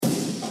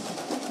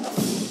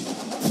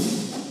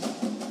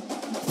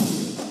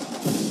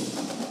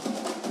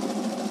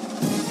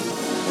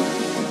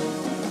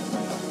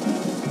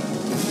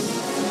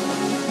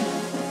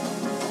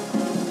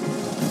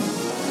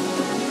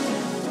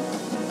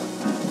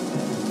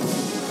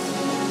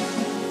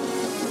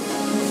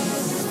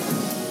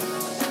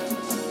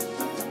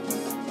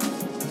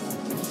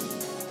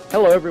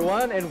Hello,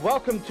 everyone, and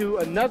welcome to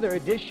another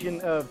edition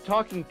of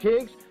Talking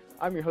Tigs.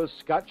 I'm your host,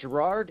 Scott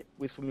Gerard.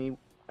 With me,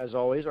 as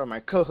always, are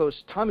my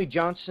co-hosts, Tommy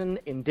Johnson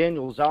and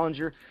Daniel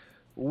Zollinger.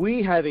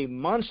 We have a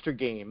monster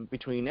game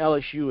between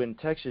LSU and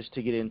Texas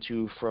to get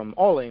into from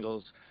all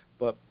angles.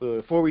 But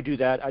before we do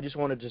that, I just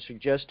wanted to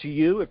suggest to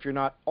you, if you're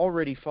not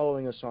already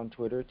following us on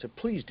Twitter, to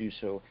please do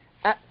so,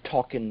 at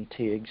Talkin'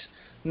 Tigs.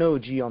 No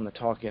G on the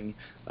Talkin'.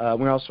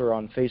 We're also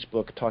on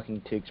Facebook, Talking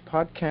Tigs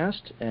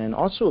Podcast, and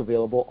also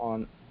available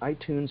on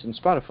iTunes and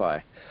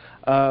Spotify.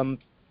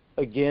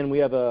 Again, we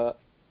have a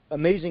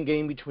amazing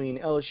game between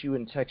LSU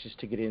and Texas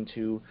to get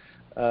into,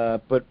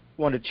 but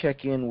want to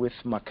check in with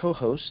my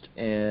co-host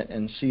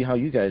and see how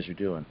you guys are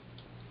doing.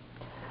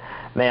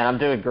 Man, I'm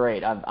doing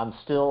great. I'm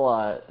still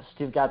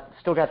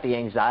got the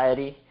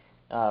anxiety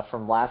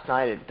from last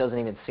night. It doesn't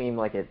even seem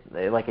like it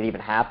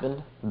even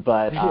happened,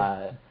 but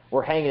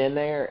we're hanging in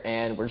there,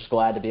 and we're just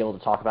glad to be able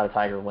to talk about a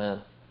Tiger win.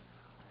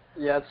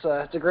 Yeah,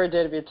 it's a great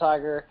day to be a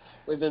Tiger.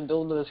 We've been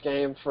building to this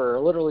game for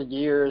literally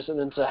years, and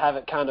then to have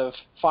it kind of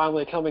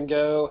finally come and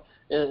go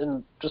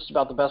in just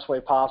about the best way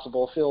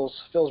possible feels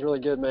really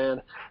good,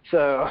 man.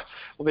 So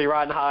we'll be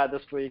riding high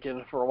this week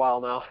and for a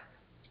while now.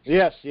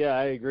 Yes, yeah,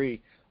 I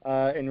agree.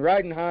 And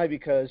riding high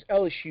because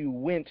LSU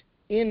went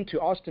into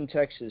Austin,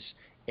 Texas,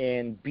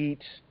 and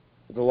beat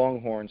the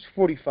Longhorns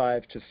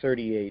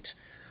 45-38,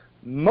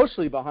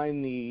 mostly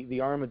behind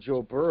the arm of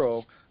Joe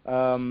Burrow.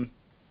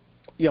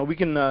 We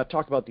can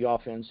talk about the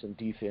offense and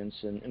defense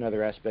and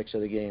other aspects of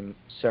the game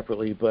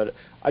separately, but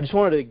I just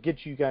wanted to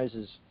get you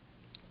guys'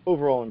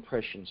 overall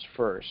impressions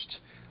first.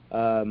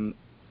 From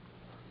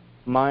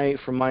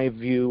my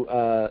view,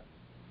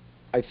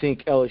 I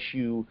think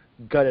LSU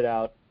gutted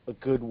out a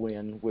good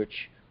win,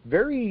 which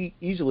very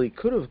easily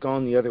could have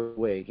gone the other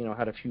way,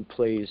 had a few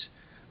plays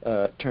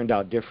turned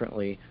out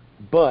differently.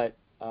 But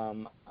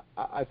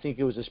I think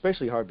it was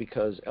especially hard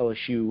because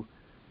LSU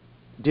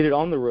did it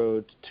on the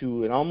road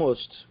to an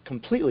almost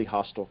completely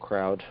hostile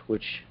crowd,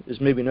 which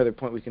is maybe another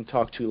point we can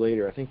talk to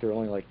later. I think there are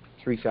only like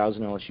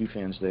 3,000 LSU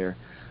fans there,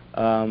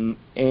 and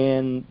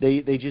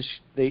they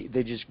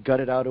just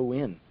gutted out a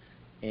win.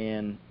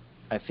 And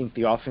I think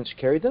the offense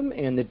carried them,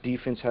 and the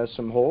defense has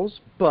some holes.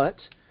 But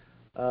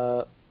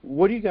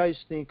what do you guys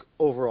think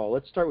overall?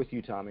 Let's start with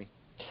you, Tommy.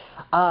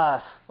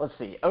 Let's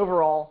see.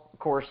 Overall, of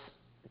course,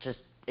 just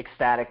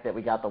ecstatic that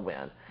we got the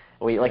win.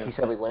 Like you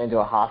said, we went into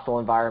a hostile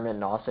environment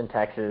in Austin,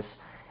 Texas.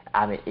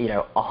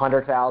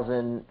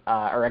 100,000,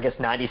 or I guess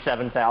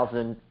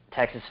 97,000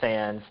 Texas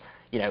fans.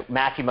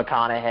 Matthew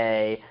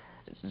McConaughey,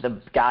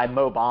 the guy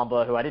Mo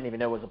Bamba, who I didn't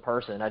even know was a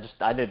person.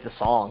 I did the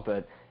song,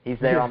 but he's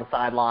there on the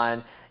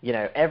sideline.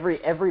 Every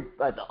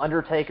the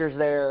Undertaker's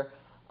there.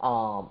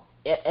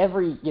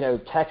 Every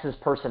Texas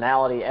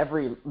personality,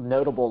 every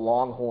notable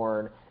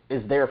Longhorn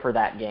is there for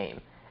that game,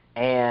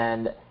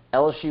 and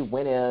LSU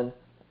went in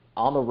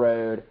on the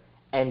road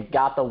and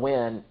got the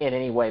win in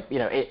any way,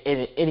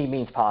 in any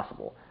means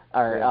possible.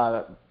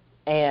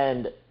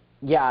 And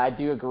I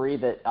do agree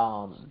that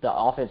the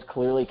offense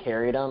clearly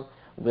carried them.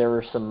 There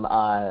were some,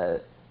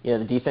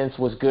 the defense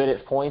was good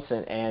at points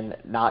and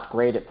not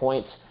great at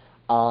points.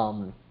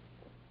 And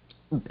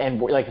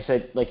like you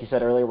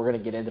said earlier, we're going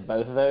to get into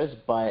both of those.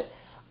 But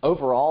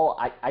overall,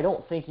 I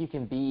don't think you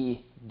can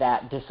be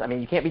that.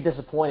 You can't be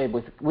disappointed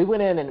with. We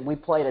went in and we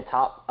played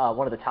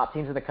one of the top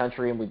teams in the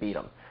country, and we beat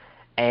them.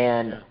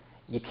 And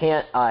you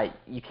can't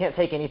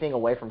take anything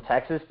away from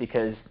Texas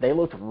because they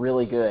looked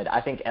really good.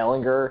 I think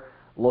Ehlinger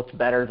looked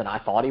better than I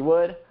thought he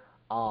would.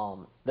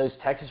 Those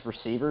Texas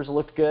receivers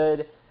looked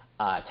good.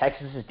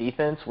 Texas's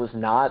defense was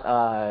not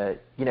a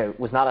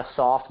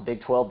soft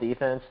Big 12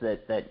 defense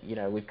that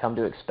we've come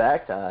to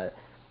expect.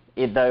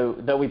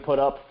 Though we put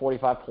up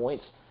 45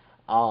 points,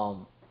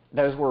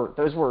 those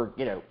were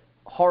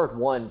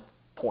hard-won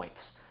points.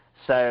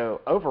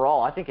 So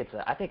overall, I think it's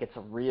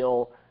a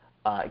real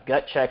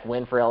gut check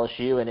win for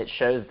LSU, and it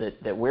shows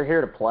that we're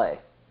here to play.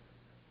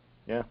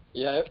 Yeah,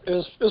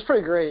 it was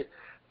pretty great.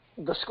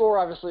 The score,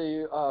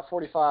 obviously,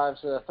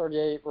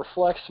 45-38,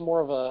 reflects more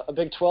of a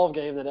Big 12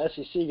 game than an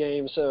SEC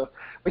game, so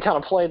we kind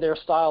of played their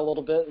style a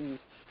little bit, and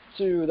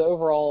to the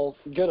overall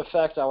good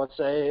effect, I would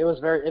say. It was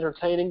a very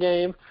entertaining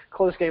game,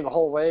 close game the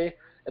whole way.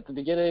 At the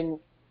beginning,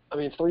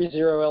 3-0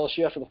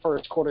 LSU after the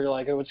first quarter, you're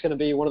like, oh, it's going to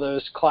be one of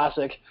those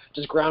classic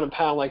just ground and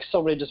pound, like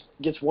somebody just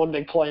gets one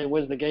big play and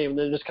wins the game, and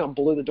then it just kind of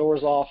blew the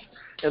doors off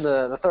in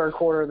the third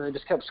quarter, and they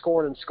just kept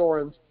scoring and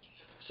scoring.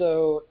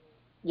 So,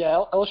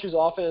 LSU's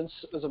offense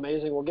was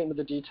amazing. We'll get into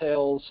the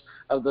details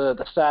of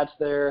the stats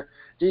there.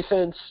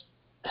 Defense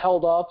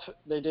held up.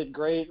 They did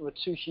great with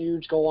 2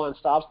 huge goal line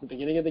stops at the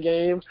beginning of the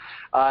game.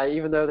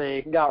 Even though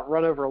they got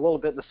run over a little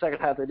bit in the second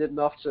half, they did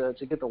enough to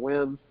get the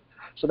win.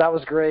 So that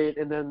was great.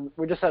 And then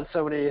we just had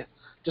so many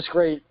just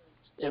great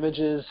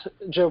images.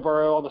 Joe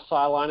Burrow on the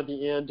sideline at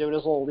the end doing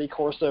his little Lee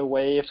Corso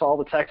wave to all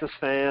the Texas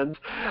fans.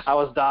 I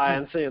was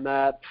dying seeing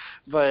that.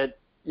 But,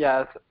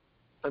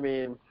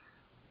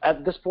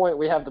 at this point,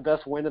 we have the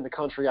best win in the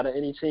country out of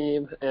any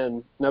team,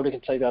 and nobody can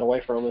take that away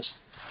from us.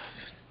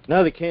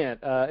 No, they can't.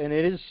 And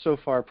it is so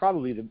far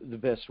probably the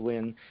best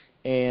win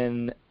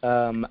And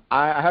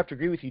I have to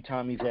agree with you,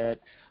 Tommy, that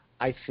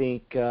I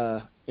think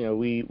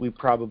we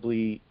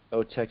probably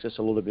owe Texas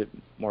a little bit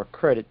more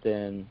credit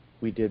than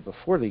we did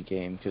before the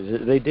game,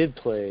 because they did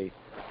play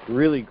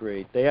really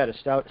great. They had a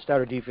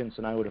stouter defense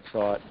than I would have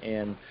thought,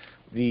 and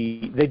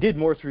they did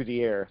more through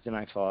the air than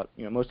I thought,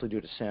 mostly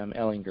due to Sam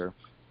Ehlinger.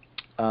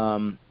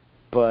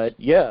 But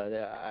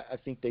yeah, I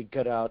think they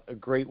got out a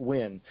great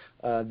win.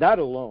 That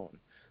alone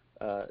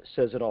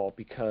says it all,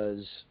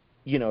 because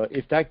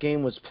if that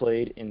game was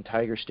played in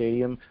Tiger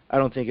Stadium, I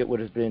don't think it would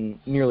have been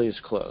nearly as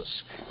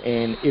close.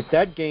 And if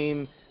that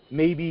game,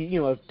 maybe,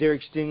 if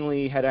Derek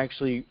Stingley had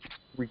actually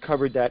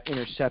recovered that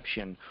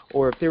interception,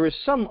 or if there was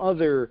some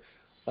other,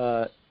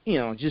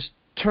 just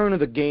turn of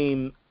the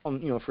game, for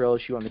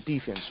LSU on the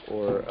defense,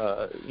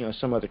 or,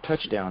 some other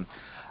touchdown,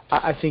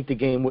 I think the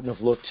game wouldn't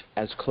have looked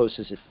as close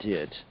as it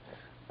did.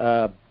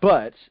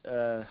 But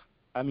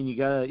you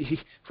gotta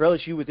for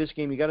LSU with this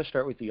game, you got to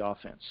start with the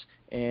offense,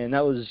 and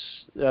that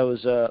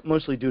was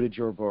mostly due to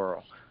Joe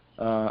Burrow.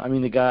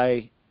 The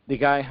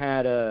guy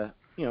had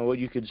what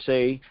you could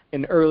say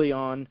an early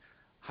on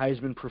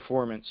Heisman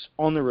performance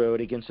on the road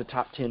against a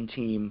top 10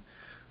 team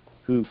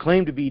who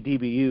claimed to be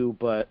DBU,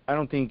 but I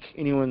don't think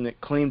anyone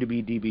that claimed to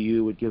be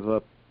DBU would give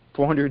up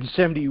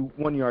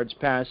 471 yards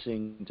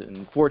passing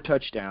and 4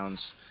 touchdowns.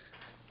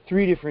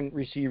 3 different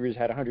receivers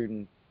had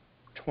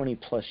 120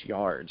 plus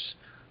yards.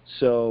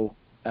 So,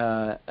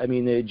 Joe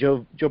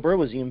Burrow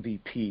was the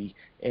MVP,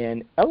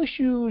 and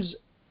LSU's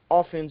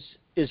offense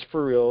is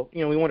for real.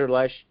 We wondered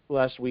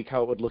last week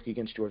how it would look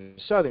against Georgia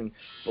Southern,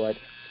 but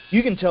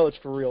you can tell it's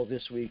for real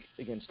this week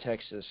against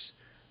Texas.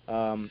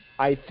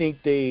 I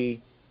think they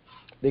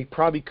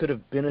probably could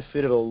have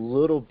benefited a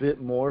little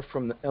bit more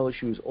from the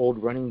LSU's old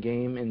running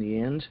game in the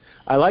end.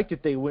 I like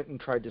that they went and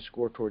tried to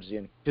score towards the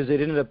end, because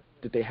it ended up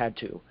that they had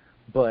to.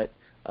 But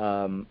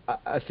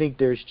I think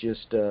there's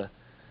just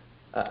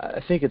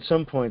I think at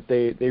some point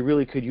they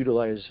really could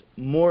utilize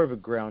more of a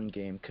ground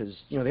game, because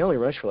they only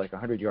rush for like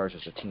 100 yards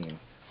as a team,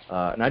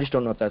 and I just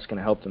don't know if that's going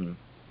to help them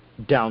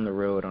down the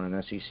road on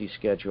an SEC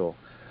schedule.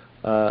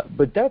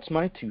 But that's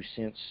my 2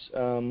 cents.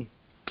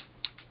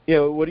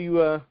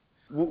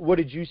 What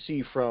did you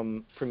see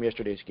from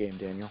yesterday's game,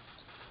 Daniel?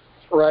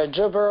 Right,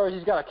 Joe Burrow,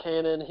 he's got a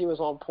cannon. He was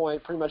on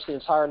point pretty much the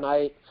entire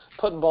night,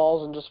 putting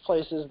balls in just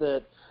places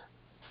that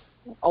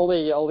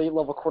only elite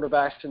level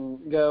quarterbacks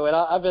can go. And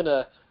I've been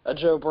a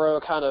Joe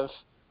Burrow kind of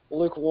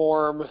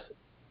lukewarm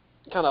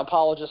kind of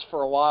apologist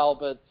for a while,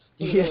 but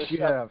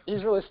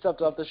he's really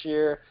stepped up this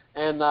year,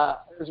 and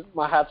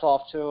my hat's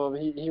off to him.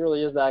 He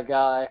really is that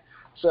guy.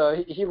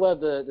 So he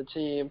led the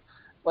team.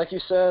 Like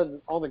you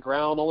said, on the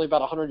ground, only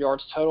about 100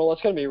 yards total.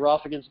 It's going to be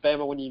rough against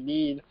Bama when you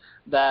need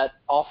that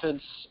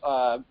offense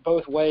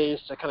both ways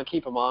to kind of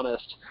keep them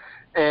honest.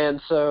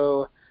 And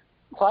so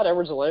Clyde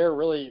Edwards-Helaire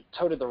really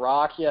toted the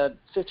rock. He had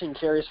 15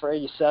 carries for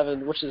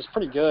 87, which is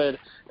pretty good,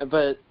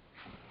 but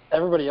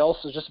everybody else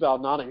was just about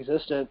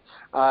non-existent.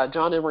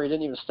 John Emery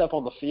didn't even step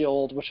on the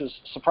field, which is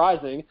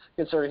surprising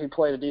considering he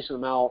played a decent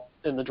amount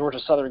in the Georgia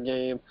Southern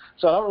game.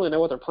 So I don't really know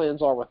what their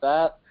plans are with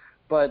that,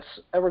 but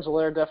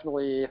Edwards-Helaire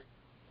definitely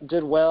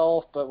did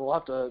well, but we'll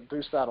have to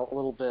boost that a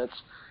little bit.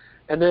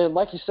 And then,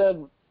 like you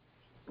said,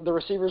 the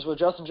receivers with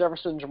Justin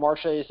Jefferson, Jamar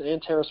Chase,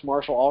 and Terrace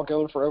Marshall all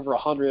going for over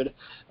 100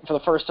 for the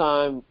first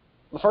time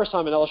in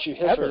LSU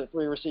history that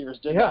 3 receivers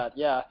did that.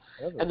 Yeah.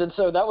 Ever. And then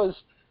so that was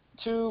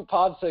 2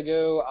 pods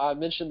ago. I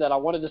mentioned that I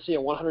wanted to see a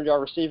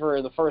 100-yard receiver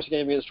in the first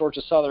game against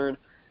Georgia Southern,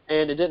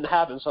 and it didn't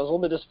happen, so I was a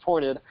little bit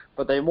disappointed,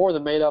 but they more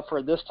than made up for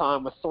it this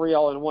time with 3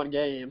 all in one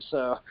game,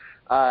 so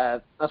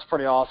that's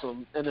pretty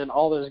awesome. And then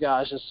all those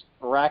guys just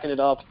racking it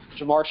up.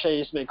 Jamar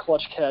Chase made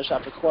clutch catch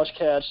after clutch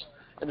catch,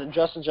 and then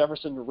Justin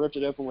Jefferson ripped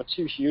it open with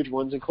 2 huge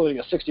ones, including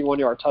a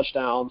 61-yard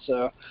touchdown,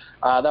 so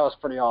that was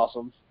pretty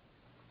awesome.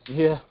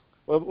 Yeah.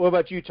 What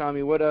about you,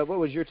 Tommy? What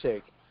was your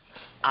take?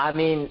 I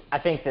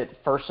think that,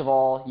 first of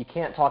all, you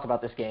can't talk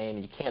about this game,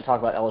 you can't talk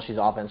about LSU's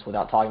offense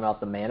without talking about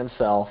the man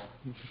himself,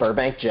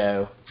 Burbank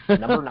Joe,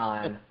 number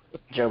 9,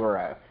 Joe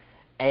Burrow.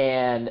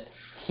 And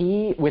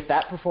he, with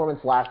that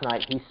performance last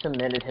night, he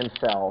cemented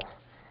himself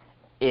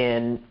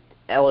in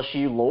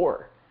LSU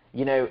lore.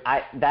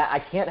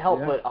 I can't help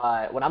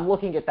but when I'm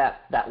looking at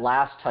that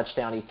last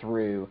touchdown he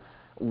threw,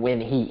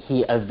 when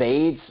he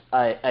evades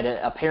an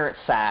apparent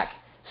sack,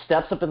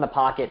 steps up in the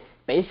pocket,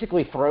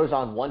 basically throws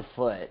on one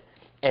foot,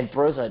 and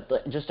throws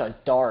just a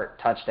dart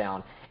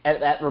touchdown.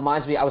 And that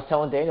reminds me, I was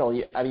telling Daniel,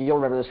 you'll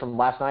remember this from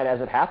last night as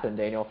it happened,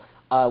 Daniel.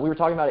 We were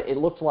talking about it. It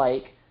looked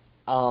like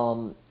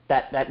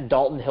that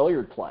Dalton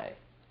Hilliard play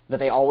that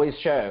they always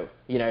show.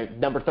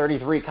 Number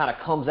 33 kind of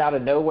comes out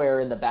of nowhere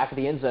in the back of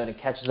the end zone and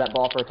catches that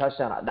ball for a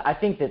touchdown. I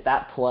think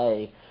that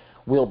play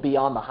will be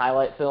on the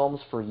highlight films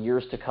for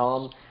years to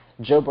come.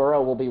 Joe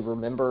Burrow will be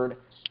remembered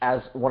as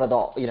one of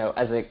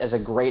the, as a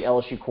great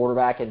LSU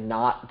quarterback, and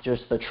not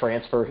just the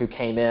transfer who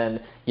came in,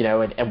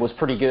 and was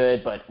pretty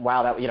good, but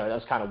wow, that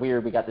was kind of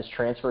weird. We got this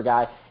transfer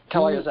guy.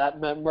 Kelly, is that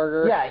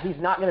Mettenberger? Yeah,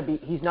 he's not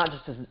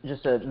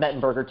just a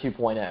Mettenberger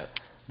 2.0.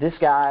 This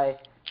guy,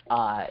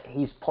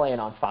 he's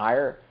playing on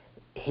fire.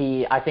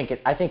 I think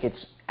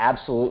it's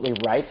absolutely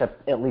right to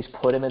at least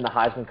put him in the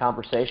Heisman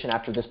conversation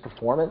after this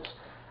performance.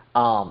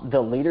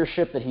 The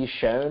leadership that he's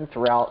shown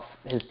throughout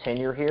his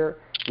tenure here,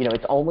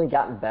 it's only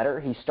gotten better.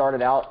 He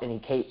started out and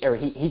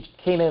he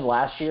came in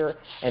last year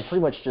and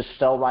pretty much just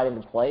fell right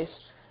into place.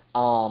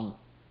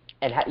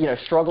 And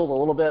struggled a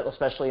little bit,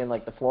 especially in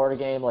like the Florida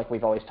game, like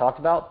we've always talked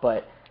about.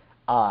 But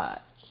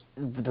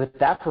with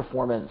that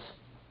performance,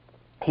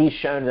 he's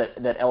shown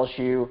that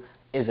LSU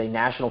is a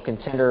national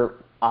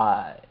contender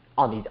on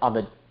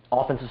the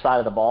offensive side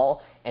of the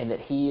ball, and that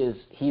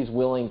he's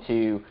willing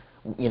to,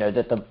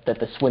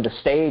 when the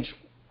stage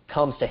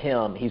comes to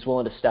him, he's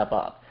willing to step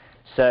up.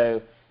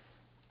 So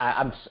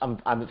I'm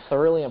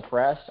thoroughly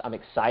impressed. I'm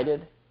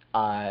excited.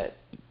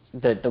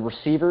 The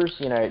receivers,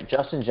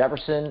 Justin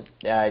Jefferson,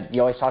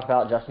 you always talk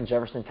about Justin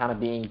Jefferson kind of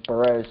being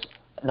Burrow's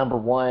number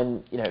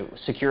one,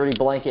 security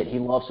blanket. He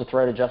loves to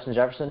throw to Justin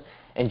Jefferson,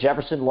 and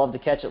Jefferson loved to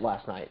catch it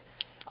last night.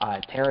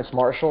 Terrence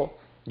Marshall,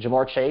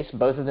 Jamar Chase,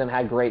 both of them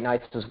had great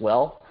nights as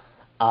well.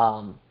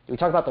 We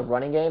talk about the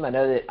running game. I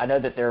know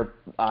that there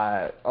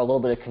are a little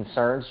bit of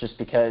concerns just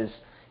because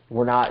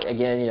we're not,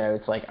 again,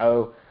 it's like,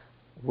 oh,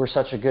 we're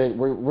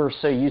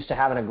so used to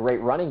having a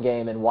great running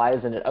game, and why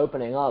isn't it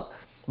opening up?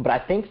 But I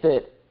think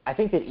that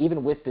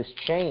even with this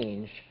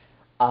change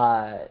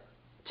to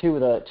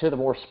the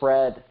more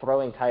spread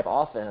throwing type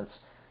offense,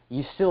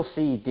 you still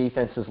see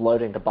defenses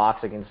loading the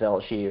box against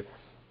LSU,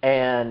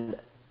 and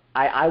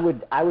I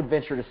would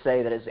venture to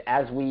say that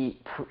as we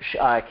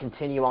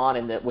continue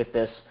on with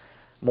this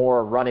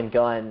more run and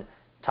gun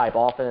type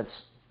offense,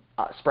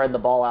 spreading the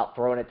ball out,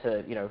 throwing it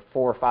to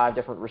 4 or 5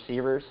 different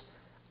receivers,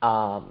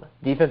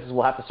 defenses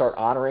will have to start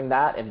honoring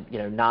that and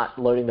not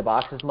loading the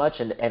box as much,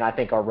 and I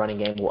think our running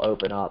game will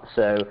open up.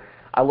 So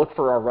I look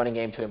for our running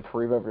game to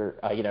improve over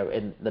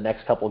in the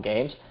next couple of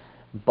games.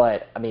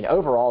 But I mean,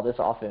 overall, this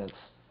offense,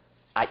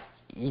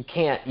 you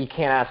can't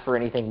ask for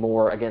anything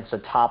more against a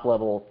top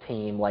level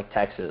team like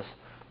Texas.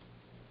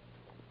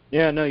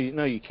 Yeah, no,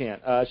 you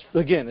can't.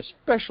 Again,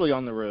 especially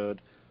on the road,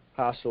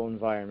 hostile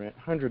environment,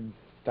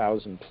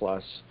 100,000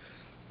 plus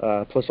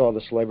all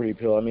the celebrity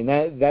appeal. I mean,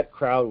 that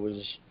crowd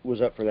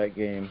was up for that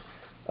game.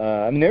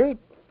 I mean, there were a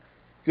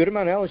good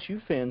amount of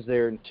LSU fans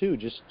there too,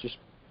 just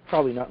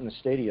probably not in the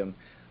stadium.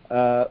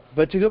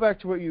 But to go back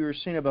to what you were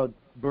saying about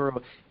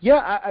Burrow,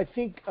 yeah, I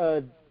think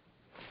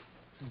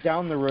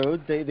down the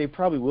road they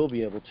probably will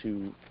be able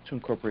to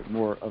incorporate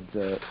more of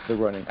the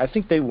running. I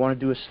think they wanted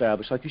to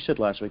establish, like you said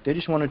last week, they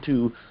just wanted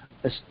to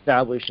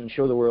establish and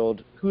show the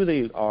world who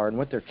they are and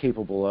what they're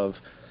capable of.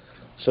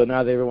 So now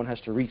everyone has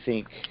to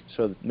rethink,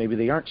 so that maybe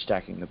they aren't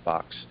stacking the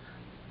box.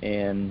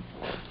 And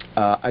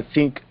I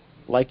think,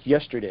 like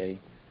yesterday,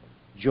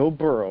 Joe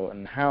Burrow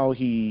and how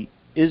he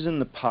is in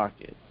the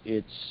pocket,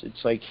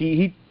 it's like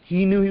he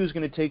knew he was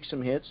going to take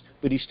some hits,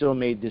 but he still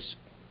made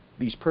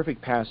these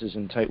perfect passes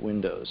in tight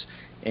windows.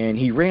 And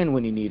he ran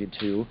when he needed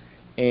to,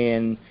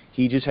 and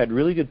he just had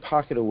really good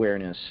pocket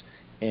awareness.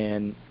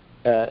 And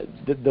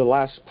the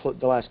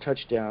last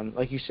touchdown,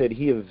 like you said,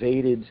 he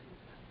evaded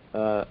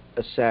a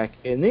sack,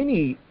 and then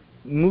he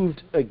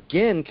moved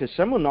again because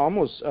someone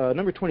almost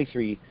number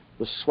 23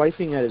 was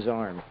swiping at his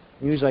arm.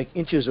 And he was like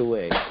inches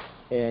away,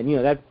 and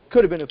that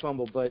could have been a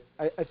fumble. But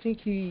I think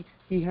he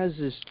has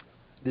this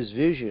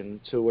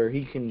vision to where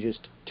he can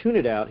just tune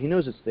it out. He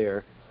knows it's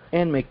there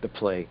and make the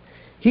play.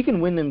 He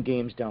can win them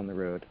games down the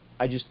road.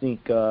 I just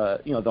think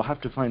they'll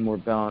have to find more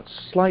balance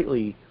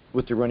slightly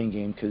with the running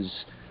game because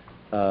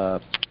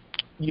I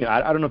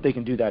don't know if they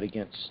can do that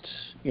against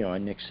a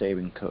Nick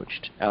Saban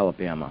coached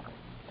Alabama,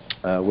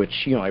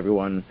 which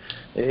everyone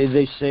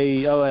they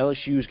say, oh,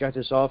 LSU's got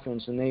this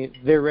offense and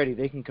they're ready,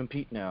 they can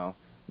compete now,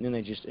 and then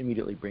they just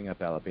immediately bring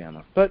up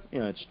Alabama. But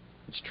it's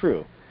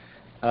true,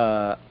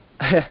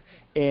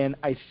 and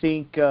I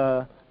think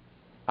the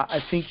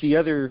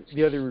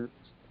other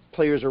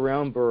players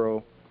around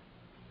Burrow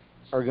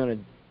are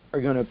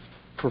gonna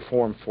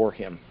perform for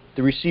him.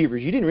 The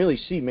receivers, you didn't really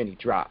see many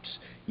drops.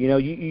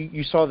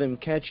 You saw them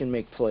catch and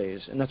make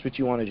plays, and that's what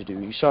you wanted to do.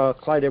 You saw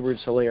Clyde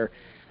Edwards-Helaire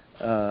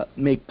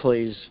make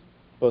plays,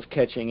 both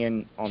catching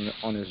and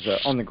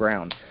on the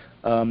ground.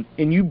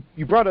 And you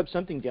brought up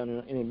something down,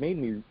 and it made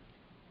me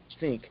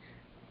think: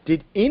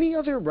 did any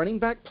other running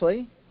back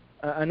play?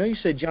 I know you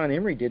said John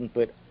Emery didn't,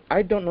 but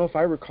I don't know if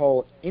I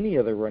recall any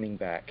other running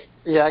back.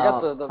 Yeah, I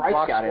got the Price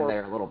box got score. In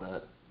there a little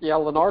bit. Yeah,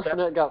 Leonard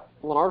Fournette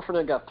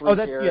got 3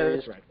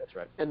 carries. Yeah, that's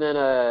right. And then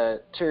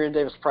Tyrion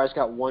Davis-Price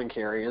got 1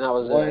 carry, and that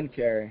was one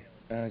carry.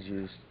 Oh,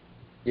 jeez.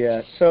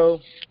 Yeah. So,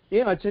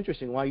 it's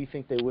interesting why you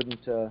think they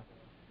wouldn't try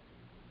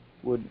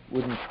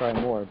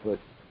more, but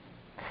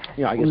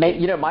I guess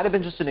it might have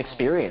been just an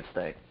experience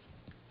thing.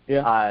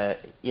 Yeah.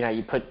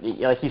 You put,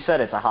 like you said,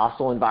 it's a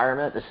hostile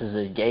environment. This is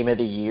a game of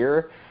the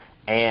year,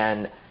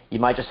 and you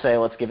might just say,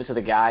 let's give it to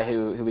the guy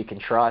who we can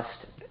trust,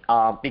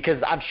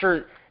 because I'm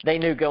sure they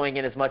knew going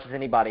in as much as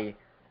anybody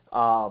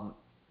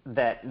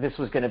that this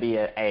was going to be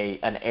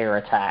an air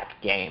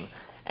attack game,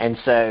 and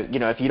so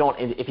if you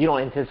don't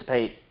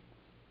anticipate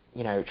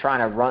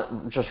trying to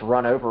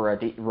run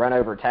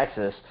over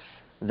Texas,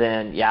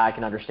 then I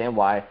can understand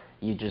why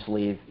you just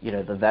leave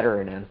the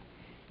veteran in.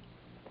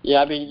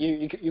 Yeah, I mean,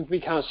 you'd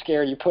be kind of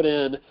scared. You put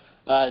in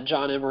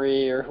John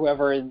Emery or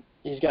whoever, and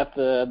he's got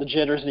the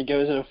jitters, and he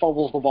goes in and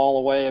fumbles the ball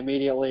away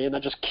immediately, and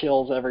that just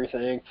kills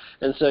everything.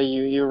 And so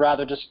you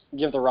rather just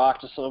give the rock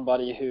to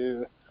somebody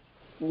who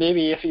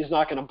maybe if he's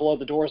not going to blow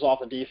the doors off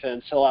the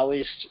defense, he'll at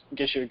least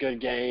get you a good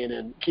gain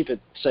and keep it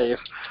safe.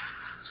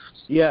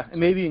 Yeah, and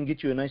maybe even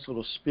get you a nice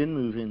little spin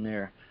move in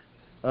there.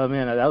 Oh,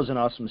 man, that was an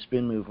awesome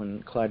spin move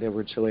when Clyde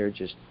Edwards-Helaire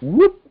just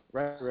whoop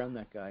right around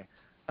that guy.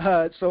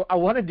 So I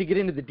wanted to get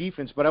into the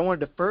defense, but I wanted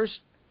to first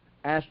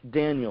ask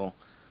Daniel,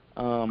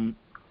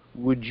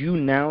 would you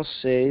now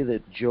say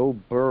that Joe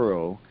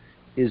Burrow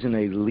is an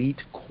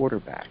elite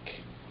quarterback?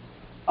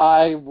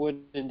 I would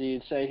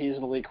indeed say he's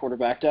an elite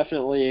quarterback.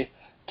 Definitely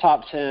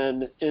top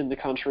 10 in the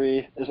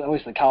country, at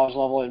least at the college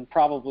level, and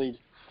probably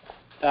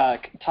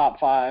top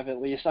 5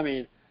 at least. I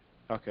mean,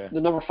 okay.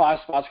 The number 5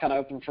 spot's kind of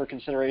open for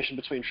consideration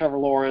between Trevor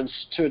Lawrence,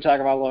 Tua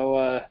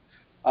Tagovailoa,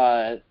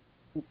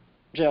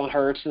 Jalen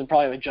Hurts, and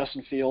probably like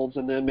Justin Fields,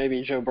 and then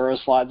maybe Joe Burrow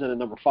slides in at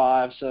number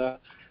 5. So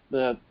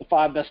the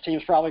 5 best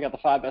teams probably got the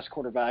 5 best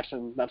quarterbacks,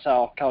 and that's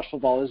how college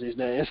football is these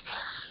days.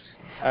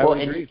 I would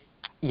agree.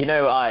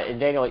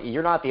 Daniel,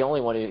 you're not the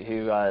only one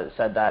who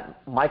said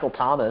that. Michael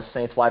Thomas,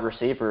 Saints wide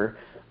receiver,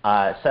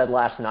 said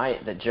last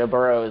night that Joe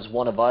Burrow is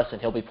one of us, and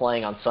he'll be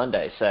playing on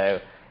Sunday. So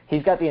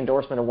he's got the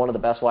endorsement of one of the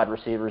best wide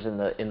receivers in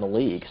the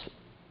leagues.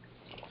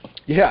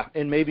 Yeah,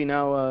 and maybe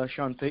now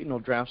Sean Payton will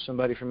draft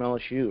somebody from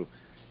LSU,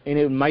 and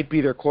it might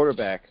be their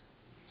quarterback.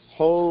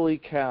 Holy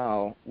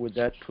cow, would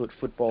that put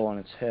football on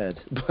its head.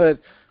 But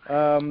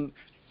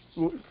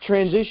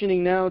transitioning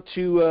now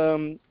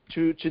to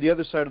the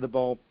other side of the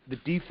ball, the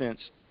defense.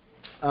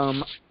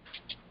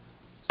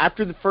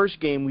 After the first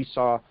game, we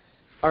saw,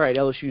 all right,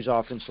 LSU's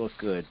offense looked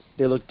good.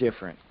 They look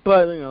different.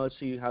 But, let's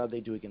see how they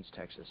do against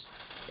Texas.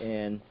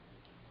 And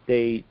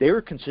they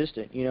were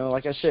consistent.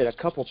 Like I said, a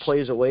couple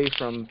plays away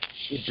from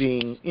it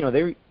being,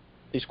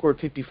 they scored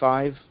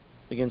 55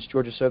 against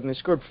Georgia Southern. They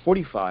scored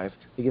 45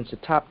 against a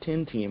top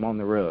 10 team on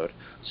the road.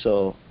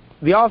 So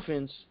the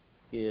offense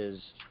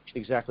is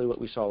exactly what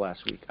we saw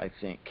last week, I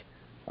think.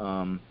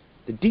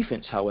 The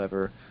defense,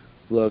 however,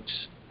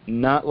 looks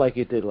not like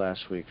it did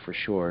last week for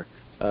sure.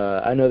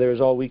 I know there was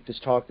all week this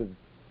talk of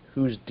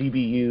who's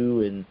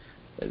DBU, and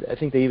I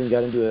think they even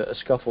got into a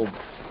scuffle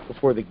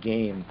before the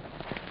game.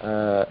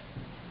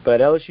 But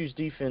LSU's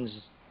defense,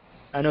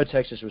 I know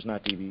Texas was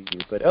not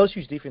DBU, but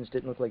LSU's defense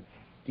didn't look like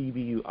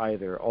DBU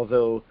either,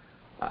 although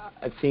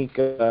I think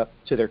to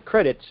their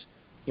credit,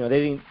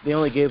 they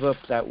only gave up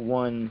that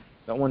one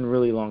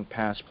really long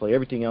pass play.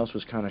 Everything else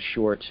was kind of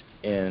short,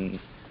 and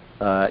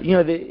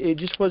it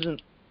just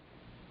wasn't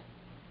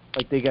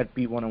like they got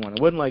beat one-on-one.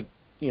 It wasn't like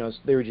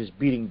they were just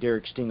beating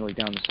Derek Stingley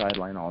down the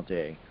sideline all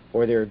day,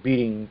 or they were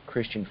beating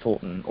Christian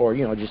Fulton, or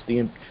just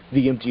the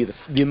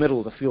middle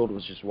of the field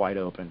was just wide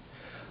open.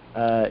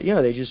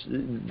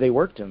 They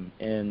worked him,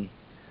 and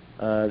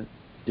the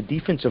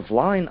defensive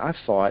line, I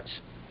thought,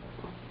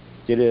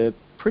 did a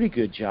pretty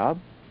good job.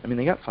 I mean,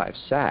 they got 5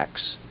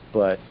 sacks,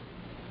 but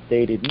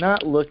they did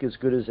not look as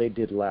good as they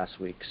did last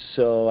week.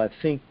 So I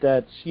think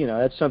that's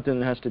something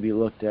that has to be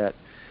looked at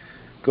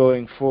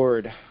going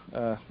forward.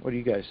 What do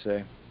you guys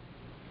say?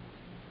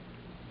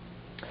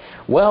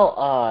 Well,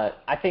 I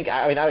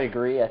would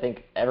agree. I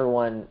think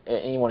anyone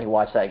who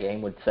watched that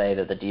game would say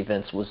that the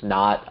defense was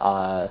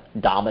not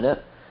dominant.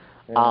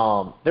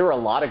 Yeah. There were a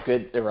lot of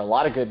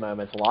good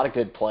moments, a lot of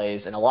good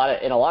plays, and a lot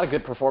of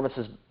good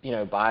performances,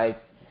 by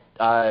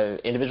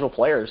individual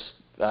players.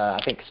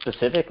 I think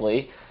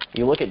specifically,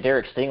 you look at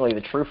Derek Stingley,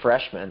 the true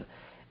freshman,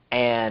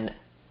 and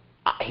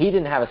he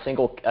didn't have a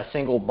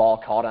single ball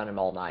caught on him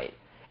all night.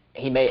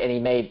 He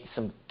made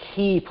some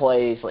key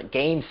plays, like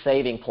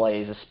game-saving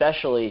plays,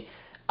 especially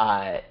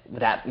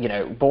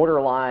that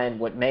borderline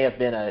what may have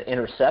been an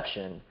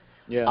interception,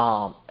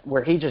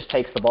 where he just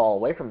takes the ball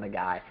away from the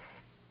guy,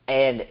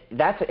 and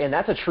that's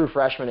a true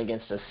freshman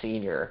against a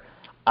senior.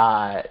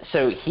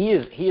 So he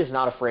is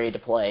not afraid to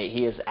play.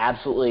 He is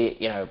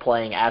absolutely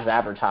playing as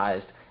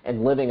advertised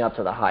and living up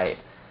to the hype.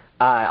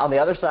 On the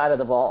other side of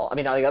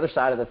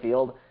the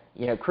field,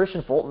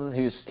 Christian Fulton,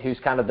 who's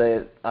kind of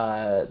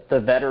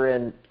the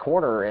veteran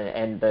corner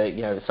and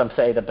some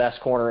say the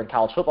best corner in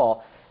college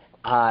football,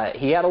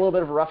 he had a little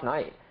bit of a rough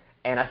night.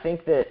 And I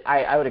think that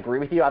I would agree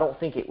with you. I don't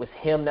think it was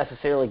him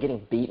necessarily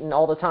getting beaten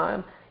all the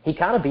time. He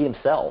kind of beat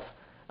himself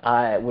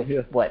with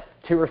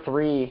 2 or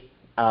 3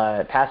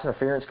 pass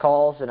interference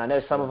calls, and I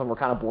know some of them were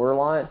kind of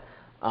borderline,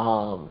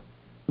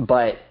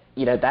 but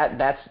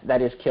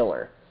that is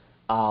killer,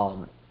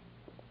 and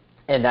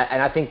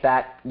I think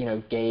that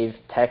gave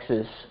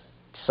Texas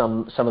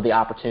some of the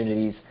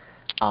opportunities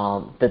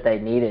that they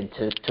needed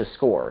to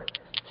score.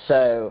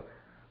 So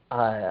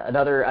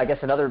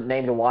another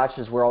name to watch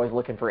is we're always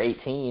looking for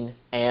 18,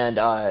 and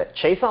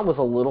Chason was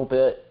a little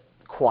bit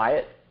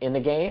quiet in the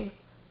game,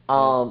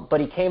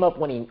 but he came up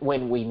when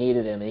we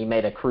needed him, and he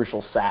made a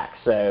crucial sack.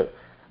 So.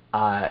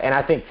 And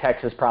I think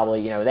Texas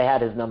probably, they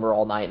had his number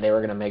all night, and they were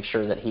going to make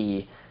sure that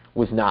he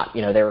was not,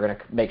 they were going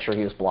to make sure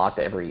he was blocked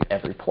every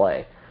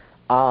play.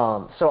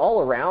 So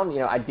all around,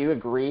 I do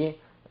agree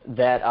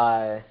that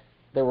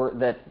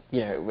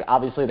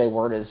obviously they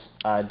weren't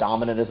as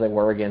dominant as they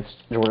were against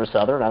Georgia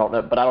Southern. I don't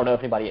know if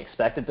anybody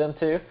expected them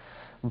to.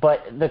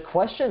 But the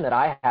question that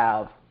I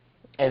have,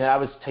 and that I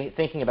was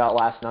thinking about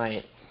last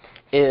night,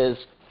 is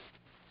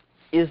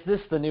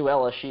this the new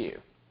LSU?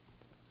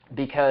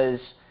 Because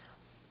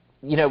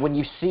when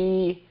you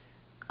see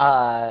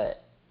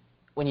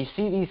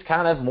these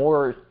kind of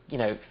more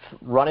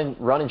run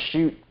and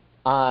shoot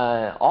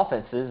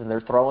offenses, and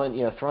they're throwing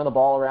the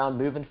ball around,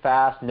 moving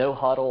fast, no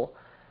huddle,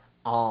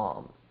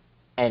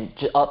 and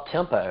up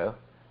tempo,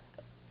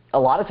 a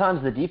lot of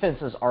times the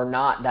defenses are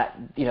not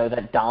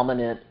that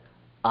dominant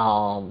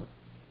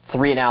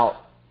 3-and-out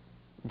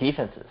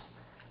defenses.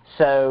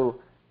 So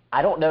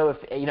I don't know if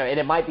and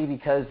it might be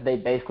because they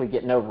basically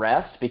get no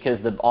rest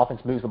because the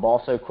offense moves the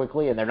ball so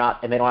quickly and they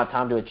don't have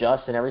time to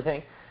adjust and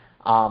everything.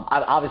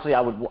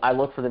 I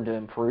look for them to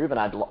improve, and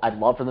I'd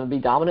love for them to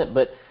be dominant.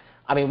 But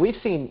I mean, we've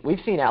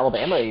seen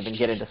Alabama even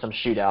get into some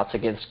shootouts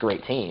against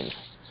great teams.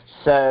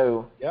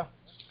 So yeah,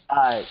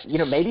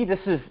 maybe this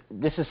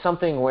is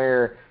something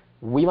where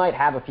we might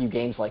have a few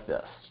games like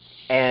this,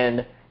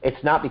 and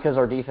it's not because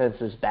our defense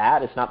is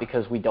bad. It's not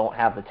because we don't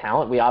have the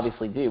talent. We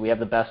obviously do. We have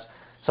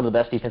some of the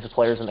best defensive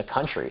players in the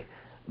country.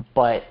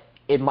 But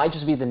it might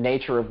just be the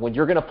nature of when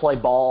you're going to play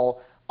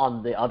ball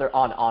on the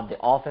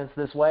offense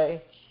this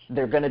way,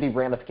 there are going to be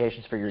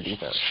ramifications for your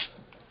defense.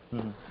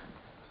 Mm-hmm.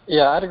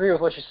 Yeah, I'd agree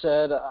with what you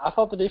said. I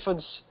thought the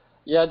defense,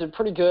 did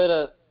pretty good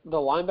at the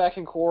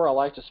linebacking core. I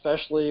liked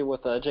especially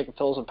with Jacob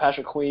Phillips and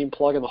Patrick Queen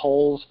plugging the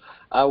holes.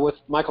 With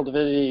Michael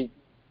Divinity,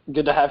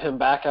 good to have him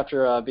back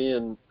after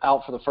being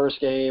out for the first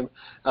game.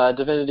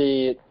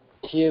 Divinity,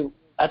 he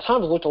at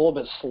times looked a little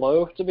bit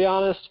slow, to be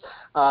honest,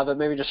 but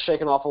maybe just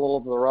shaking off a little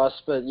bit of the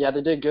rust. But, yeah,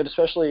 they did good,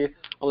 especially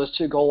on those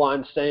 2 goal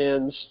line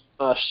stands,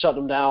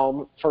 shutting them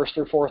down first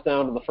through fourth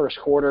down in the first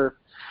quarter.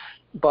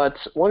 But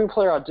one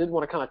player I did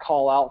want to kind of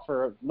call out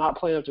for not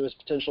playing up to his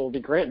potential would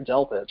be Grant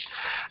Delpit,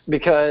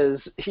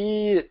 because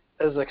he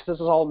is a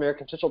consensus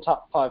All-American, potential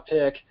top 5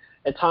 pick.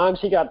 At times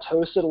he got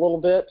toasted a little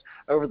bit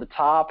over the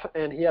top,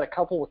 and he had a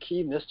couple of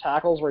key missed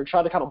tackles where he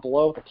tried to kind of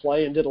blow up the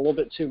play and did a little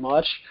bit too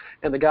much,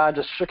 and the guy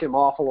just shook him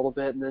off a little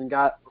bit and then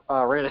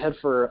ran ahead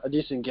for a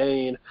decent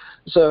gain.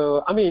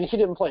 So, I mean, he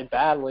didn't play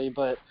badly,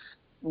 but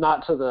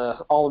not to the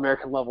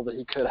All-American level that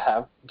he could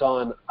have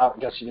done, I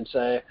guess you can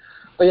say.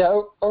 But,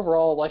 yeah,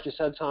 overall, like you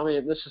said, Tommy,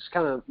 this is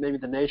kind of maybe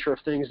the nature of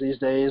things these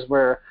days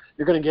where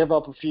you're going to give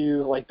up a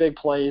few, big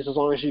plays as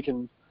long as you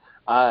can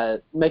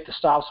make the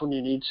stops when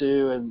you need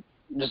to and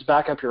just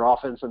back up your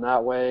offense in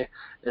that way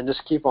and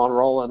just keep on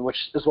rolling, which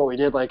is what we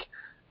did.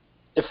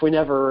 It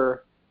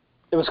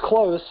was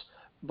close,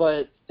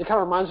 but it kind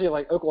of reminds me of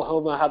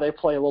Oklahoma, how they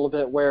play a little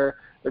bit where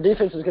their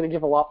defense is going to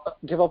give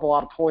up a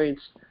lot of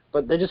points,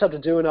 but they just have to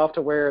do enough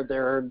to where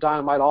their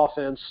dynamite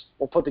offense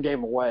will put the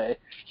game away.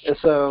 And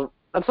so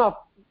that's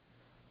not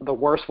the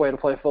worst way to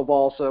play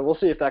football, so we'll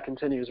see if that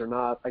continues or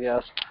not, I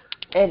guess.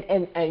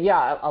 And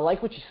yeah, I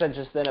like what you said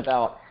just then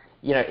about,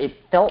 it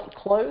felt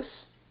close,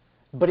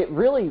 but it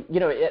really,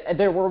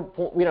 there were,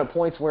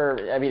 points where,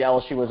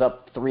 LSU was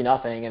up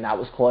 3-0 and that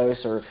was close,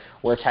 or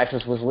where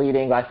Texas was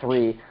leading by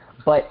 3.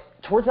 But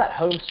towards that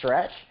home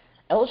stretch,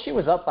 LSU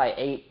was up by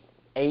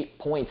 8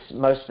 points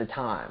most of the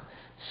time.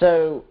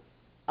 So,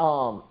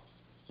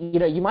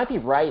 you might be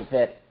right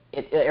that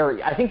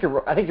I think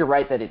you're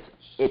right that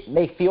it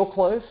may feel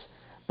close,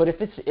 but if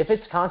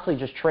it's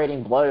constantly just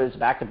trading blows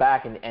back to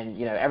back, and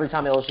every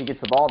time LSU gets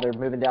the ball, they're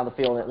moving down the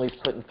field and at least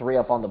putting 3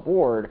 up on the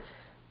board.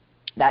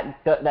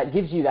 That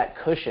gives you that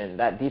cushion,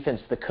 that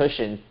defense, the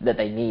cushion that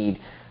they need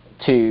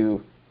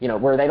to,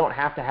 where they don't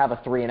have to have a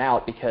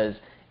 3-and-out because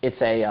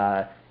it's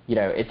a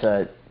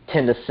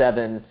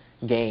 10-7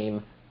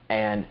 game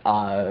and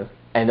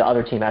the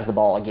other team has the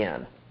ball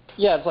again.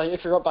 Yeah, it's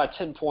if you're up by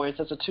 10 points,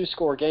 that's a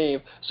 2-score game.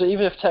 So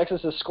even if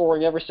Texas is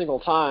scoring every single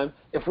time,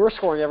 if we're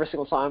scoring every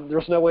single time,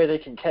 there's no way they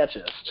can catch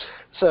us.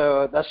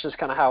 So that's just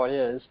kind of how it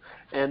is.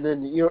 And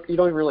then you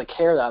don't even really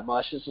care that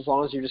much, just as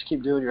long as you just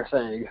keep doing your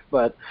thing.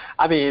 But,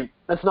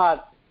 that's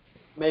not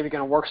maybe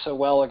going to work so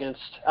well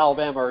against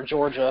Alabama or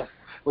Georgia,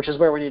 which is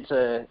where we need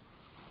to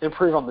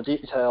improve on the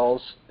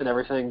details and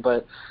everything.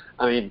 But,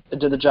 it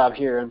did the job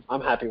here, and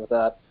I'm happy with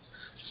that.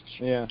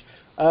 Yeah.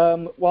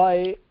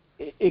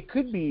 It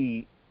could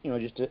be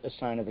just a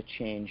sign of a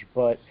change.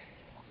 But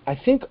I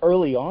think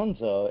early on,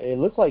 though, it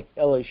looked like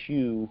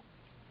LSU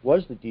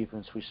was the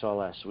defense we saw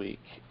last week.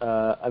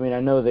 I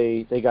know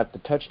they got the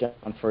touchdown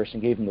first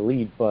and gave them the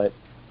lead, but,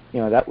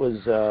 that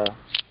was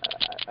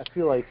I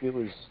feel like it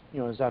was,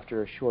 it was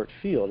after a short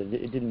field.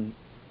 It didn't,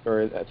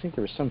 or I think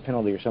there was some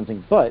penalty or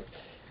something. But,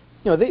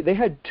 they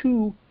had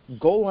 2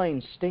 goal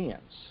line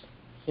stands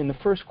in the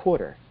first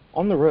quarter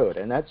on the road,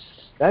 and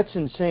that's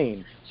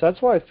insane. So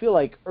that's why I feel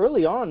like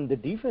early on the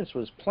defense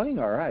was playing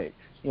all right.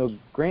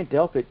 Grant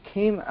Delpit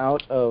came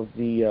out of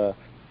the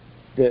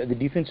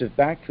defensive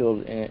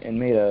backfield and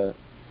made a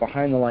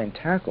behind-the-line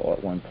tackle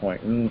at one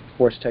point and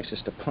forced Texas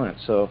to punt.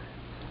 So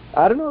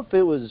I don't know if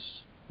it was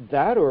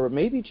that, or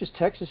maybe just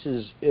Texas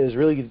is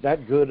really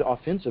that good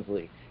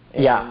offensively.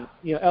 And, Yeah.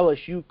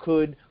 LSU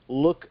could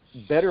look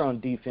better on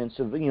defense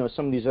of,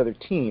 some of these other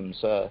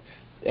teams.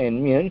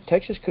 And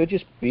Texas could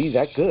just be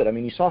that good. I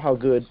mean, you saw how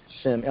good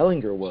Sam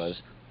Ehlinger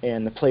was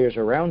and the players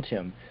around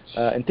him.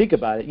 And think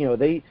about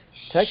it.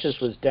 Texas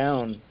was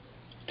down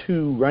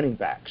 2 running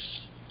backs.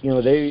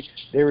 They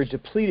were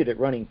depleted at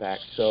running back.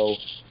 So,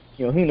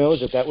 who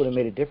knows if that would have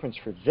made a difference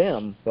for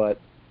them. But,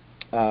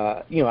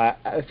 I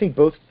think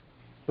both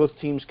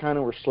teams kind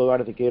of were slow out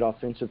of the gate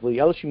offensively.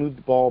 LSU moved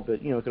the ball,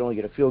 but, could only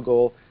get a field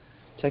goal.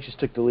 Texas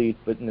took the lead.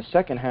 But in the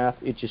second half,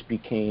 it just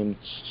became,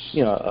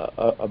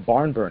 a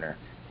barn burner.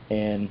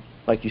 And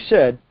like you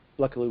said,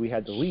 luckily we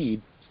had the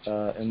lead,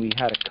 and we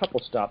had a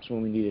couple stops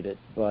when we needed it.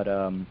 But,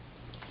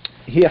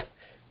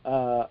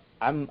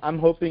 I'm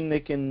hoping they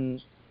can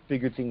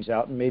figure things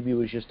out, and maybe it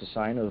was just a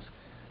sign of,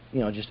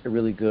 just a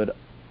really good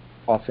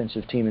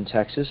offensive team in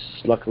Texas.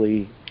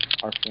 Luckily,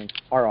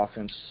 our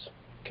offense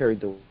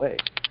carried the way.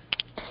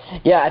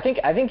 Yeah, I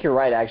think you're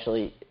right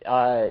actually.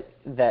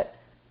 That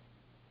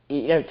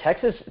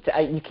Texas,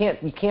 you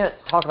can't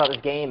talk about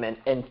this game and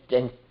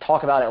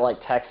talk about it like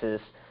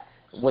Texas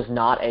was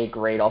not a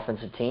great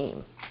offensive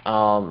team.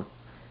 Sam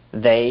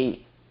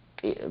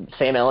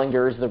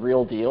Ehlinger is the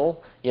real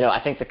deal. I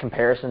think the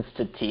comparisons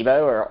to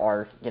Tebow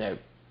are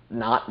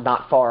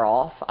not far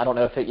off. I don't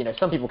know if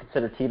some people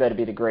consider Tebow to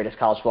be the greatest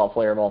college football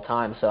player of all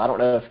time. So I don't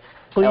know if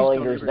Please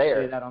Ehlinger's don't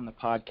there. Say that on the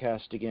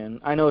podcast again.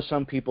 I know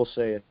some people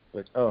say it,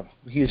 but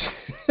he's.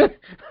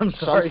 I'm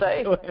sorry.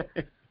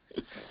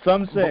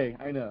 Some say.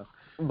 I know.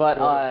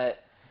 But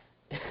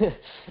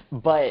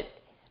but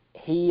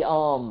he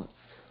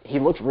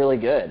looked really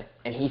good,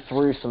 and he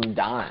threw some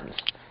dimes.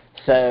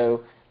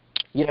 So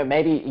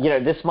maybe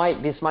this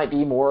might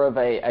be more of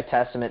a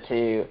testament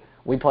to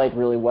we played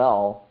really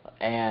well,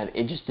 and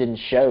it just didn't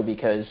show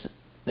because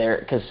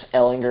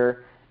Ehlinger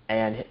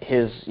and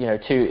his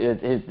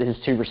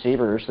two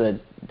receivers, the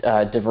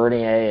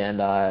DuVernay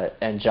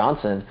and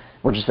Johnson,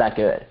 were just that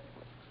good.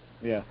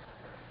 Yeah,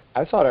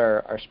 I thought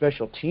our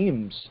special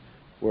teams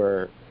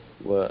was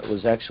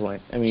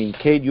excellent. I mean,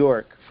 Cade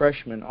York,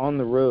 freshman on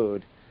the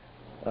road,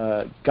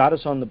 got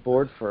us on the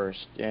board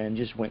first and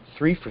just went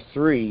 3 for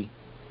 3.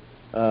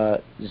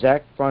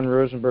 Zach Von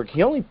Rosenberg,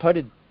 he only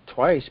putted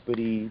twice, but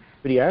he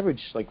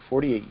averaged like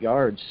 48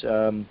 yards.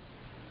 And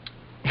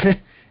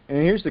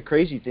here's the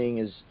crazy thing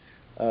is,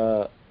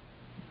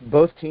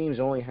 both teams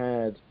only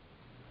had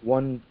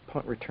 1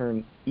 punt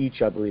return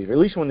each, I believe, or at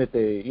least one that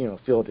they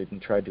fielded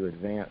and tried to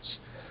advance.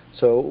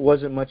 So it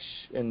wasn't much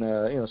in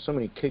so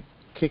many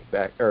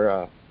kickback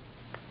or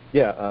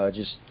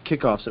just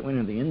kickoffs that went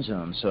into the end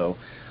zone. So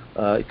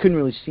it couldn't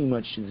really see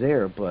much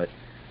there. But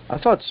I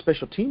thought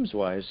special teams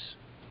wise,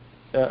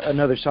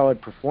 another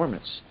solid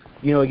performance.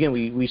 Again,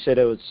 we said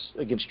it was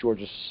against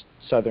Georgia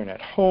Southern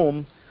at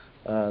home,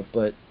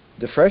 but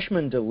the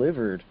freshman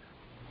delivered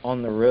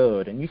on the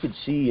road, and you could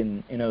see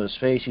in his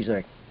face, he's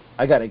like,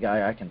 I got a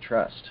guy I can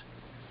trust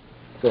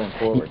going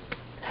forward.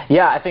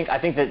 Yeah, I think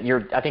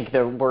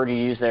the word you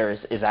used there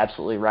is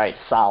absolutely right.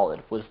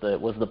 Solid was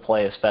the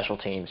play of special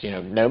teams.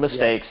 No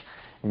mistakes,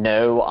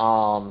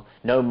 no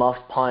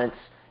muffed punts,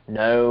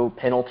 no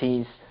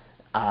penalties,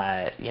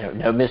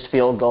 no missed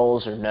field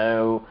goals or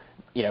no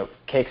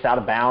kicks out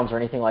of bounds or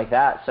anything like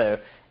that. So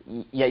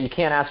yeah, you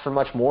can't ask for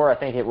much more. I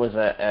think it was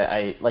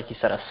a like you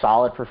said, a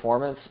solid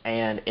performance,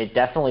 and it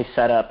definitely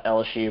set up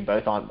LSU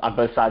both on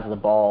both sides of the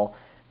ball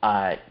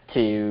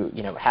to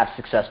have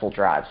successful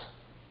drives.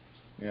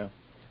 Yeah.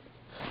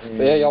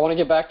 Y'all want to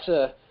get back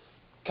to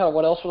kind of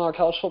what else went on in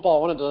college football?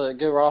 I wanted to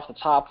go right off the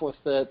top with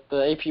the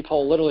AP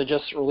poll literally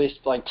just released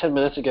like 10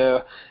 minutes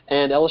ago,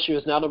 and LSU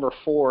is now number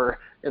 4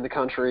 in the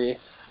country.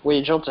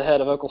 We jumped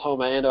ahead of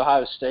Oklahoma and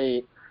Ohio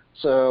State.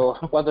 So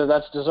whether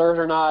that's deserved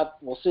or not,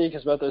 we'll see,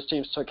 because both those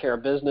teams took care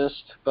of business.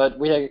 But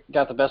we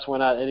got the best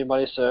win out of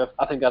anybody, so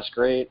I think that's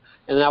great.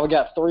 And now we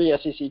got 3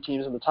 SEC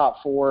teams in the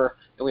top 4,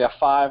 and we have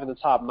 5 in the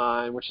top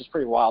 9, which is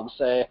pretty wild to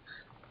say,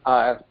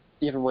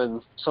 even when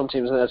some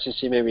teams in the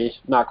SEC maybe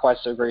not quite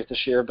so great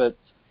this year. But,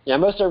 yeah,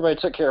 most everybody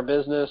took care of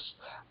business.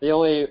 The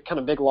only kind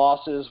of big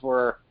losses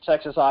were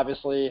Texas,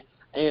 obviously.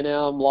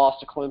 A&M lost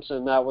to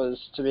Clemson. That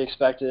was to be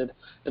expected.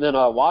 And then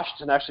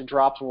Washington actually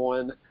dropped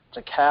one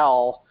to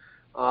Cal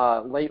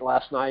late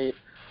last night,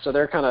 so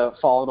they're kind of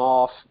falling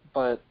off.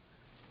 But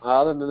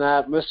other than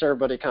that, most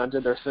everybody kind of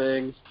did their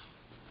thing.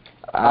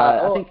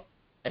 I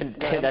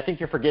think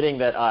you're forgetting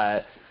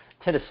that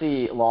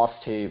Tennessee lost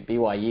to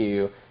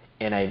BYU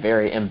in a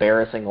very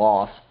embarrassing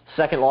loss.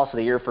 Second loss of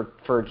the year for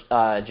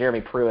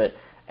Jeremy Pruitt,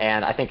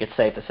 and I think it's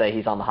safe to say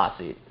he's on the hot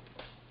seat.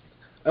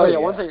 Oh yeah,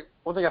 one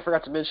thing I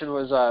forgot to mention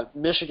was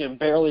Michigan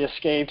barely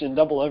escaped in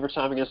double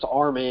overtime against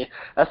Army.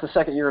 That's the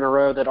second year in a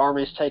row that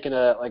Army's taken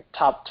a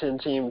top 10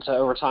 team to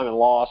overtime and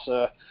lost.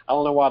 I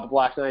don't know why the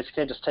Black Knights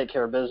can't just take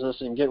care of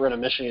business and get rid of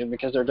Michigan,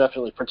 because they're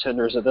definitely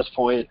pretenders at this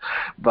point.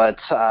 But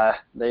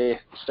they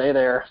stay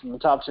there in the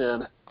top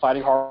 10,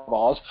 fighting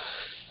Harbaughs.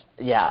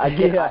 Yeah,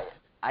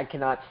 I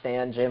cannot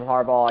stand Jim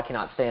Harbaugh. I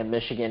cannot stand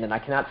Michigan, and I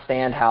cannot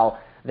stand how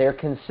they're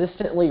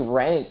consistently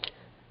ranked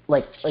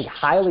like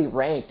highly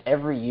ranked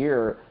every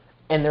year,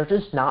 and they're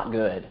just not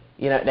good.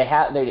 You know,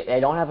 they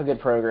don't have a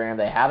good program.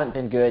 They haven't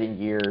been good in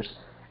years,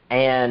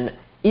 and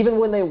even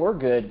when they were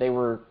good, they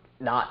were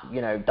not,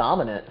 you know,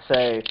 dominant. So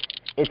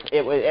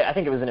I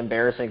think it was an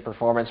embarrassing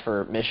performance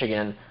for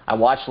Michigan. I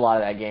watched a lot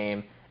of that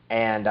game,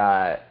 and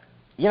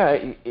you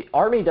know,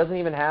 Army doesn't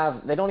even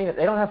have they don't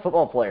have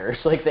football players.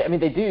 Like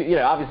they do, you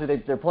know,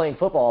 obviously they're playing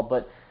football,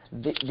 but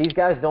these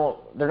guys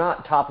they're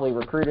not toply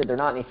recruited. They're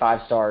not any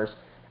 5 stars.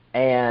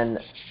 And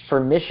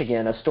for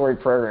Michigan, a storied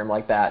program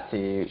like that,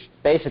 to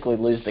basically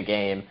lose the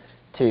game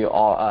to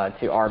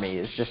Army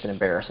is just an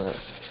embarrassment.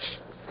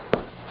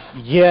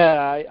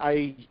 Yeah,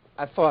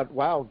 I thought,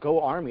 wow,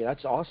 go Army,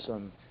 that's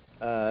awesome.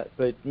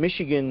 But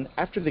Michigan,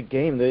 after the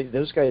game,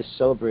 those guys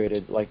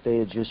celebrated like they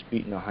had just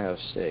beaten Ohio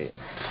State.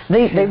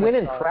 They went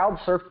and crowd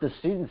surfed the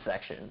student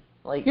section.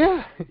 Like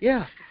yeah.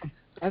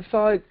 I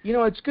thought, you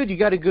know, it's good. You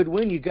got a good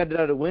win. You got it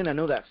out of win. I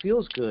know that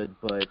feels good,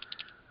 but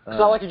it's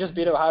not like you just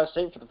beat Ohio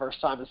State for the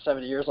first time in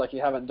 7 years, like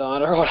you haven't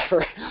done or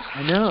whatever.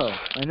 I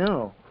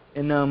know.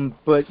 And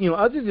but you know,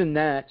 other than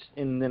that,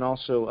 and then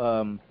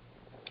also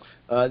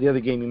the other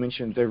game you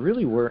mentioned, there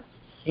really weren't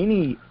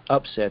any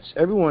upsets.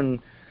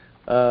 Everyone,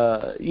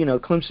 you know,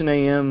 Clemson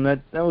A&M,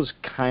 that was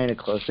kind of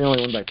close. They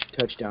only won by 2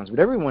 touchdowns, but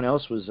everything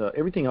else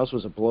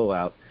was a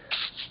blowout.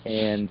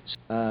 And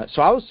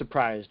so I was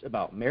surprised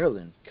about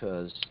Maryland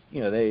because,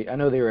 you know, I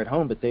know they were at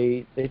home, but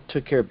they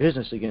took care of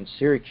business against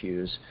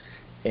Syracuse,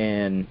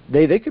 and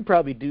they could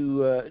probably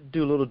do a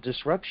little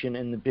disruption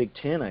in the Big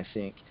Ten, I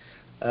think.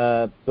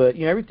 But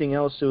you know, everything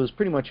else, it was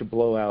pretty much a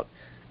blowout.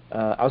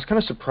 I was kind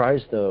of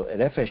surprised though at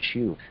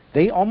FSU.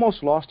 They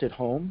almost lost at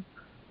home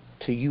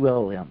to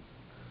ULM,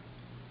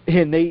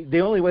 and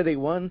the only way they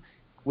won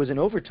was in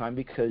overtime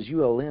because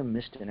ULM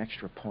missed an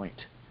extra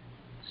point.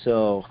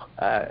 So.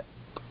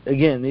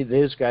 Again,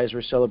 those guys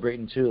were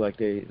celebrating too, like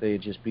they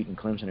had just beaten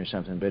Clemson or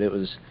something. But it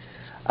was,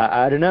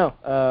 I don't know.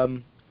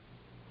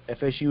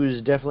 FSU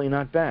is definitely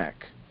not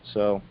back.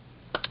 So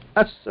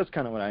that's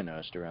kind of what I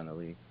noticed around the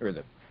league or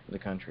the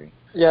country.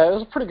 Yeah, it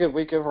was a pretty good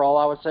week overall.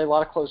 I would say a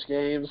lot of close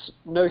games,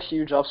 no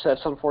huge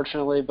upsets,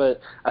 unfortunately,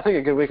 but I think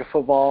a good week of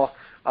football.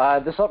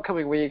 This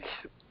upcoming week,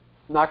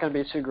 not going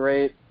to be too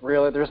great,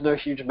 really. There's no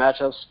huge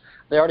matchups.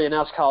 They already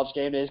announced College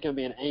Game Day is going to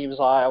be in Ames,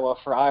 Iowa,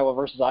 for Iowa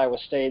versus Iowa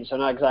State, so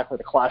not exactly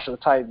the clash of the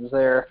Titans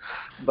there.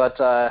 But,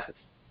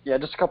 yeah,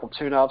 just a couple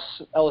tune-ups.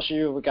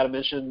 LSU, we've got to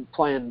mention,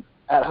 playing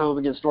at home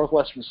against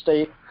Northwestern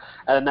State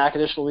at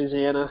Natchitoches,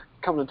 Louisiana,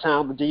 coming to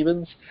town, the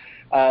Demons.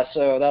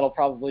 So that'll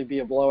probably be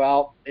a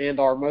blowout and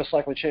our most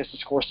likely chance to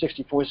score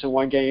 60 points in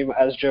one game,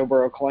 as Joe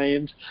Burrow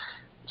claimed.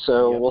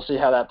 So We'll see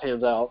how that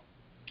pans out.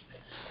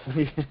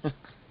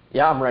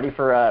 Yeah, I'm ready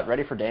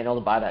for Daniel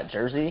to buy that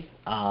jersey.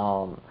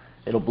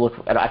 It'll look.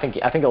 I think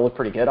it'll look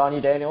pretty good on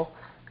you, Daniel,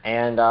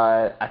 and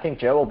I think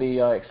Joe will be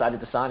excited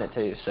to sign it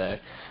too. So,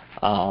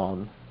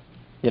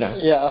 you know.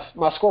 Yeah,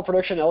 my score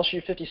prediction: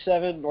 LSU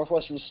 57,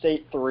 Northwestern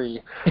State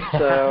 3.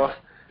 So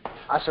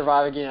I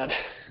survive again.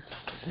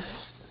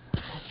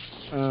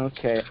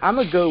 Okay, I'm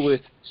gonna go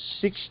with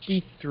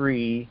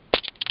 63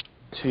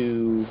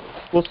 to,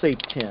 we'll say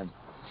 10.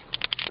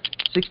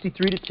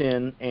 63 to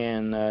 10,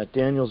 and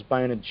Daniel's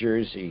buying a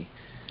jersey.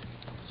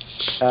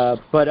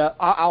 But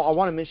I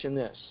want to mention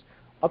this.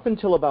 Up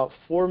until about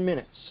 4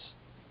 minutes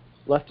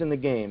left in the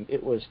game,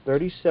 it was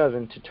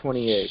 37 to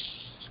 28,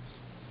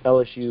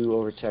 LSU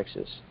over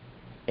Texas.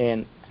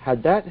 And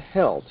had that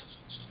held,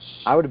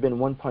 I would have been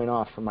 1 point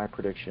off from my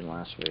prediction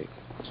last week.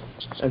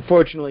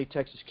 Unfortunately,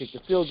 Texas kicked a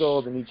field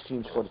goal, and each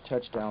team scored a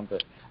touchdown,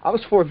 but I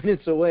was 4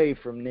 minutes away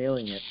from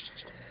nailing it.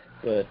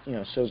 But, you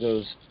know, so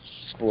goes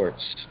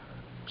sports.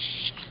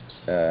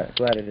 Glad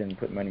I didn't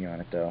put money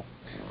on it, though.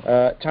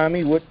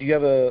 Tommy, do you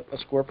have a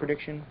score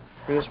prediction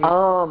for this week?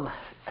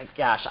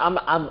 Gosh,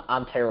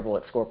 I'm terrible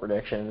at score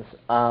predictions.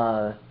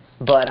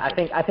 But I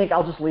think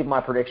I'll just leave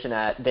my prediction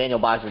at Daniel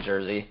buys a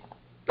jersey.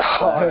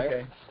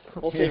 Okay.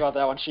 We'll see about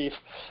that one, Chief.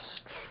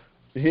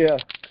 Yeah.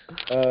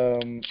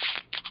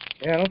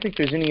 Yeah, I don't think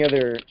there's any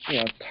other,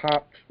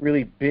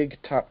 really big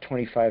top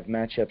 25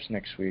 matchups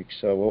next week.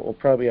 So we'll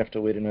probably have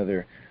to wait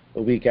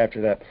a week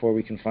after that before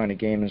we can find a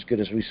game as good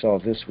as we saw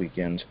this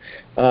weekend.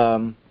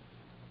 I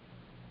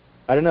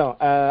don't know.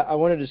 I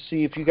wanted to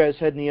see if you guys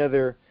had any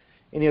other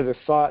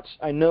thoughts.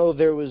 I know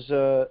there was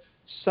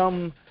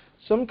some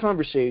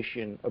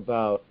conversation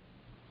about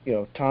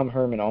Tom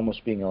Herman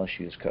almost being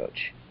LSU's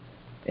coach,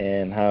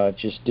 and how it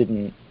just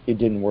didn't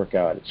work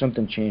out.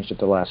 Something changed at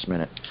the last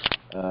minute.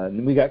 And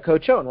then we got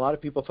Coach O, and a lot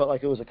of people felt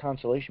like it was a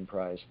consolation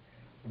prize.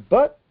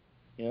 But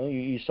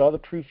you saw the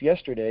proof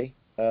yesterday.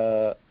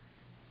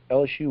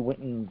 LSU went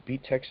and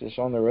beat Texas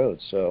on the road,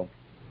 so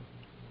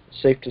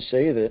safe to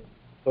say that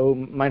O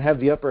might have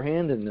the upper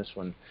hand in this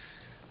one.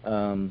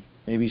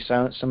 Maybe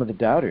silence some of the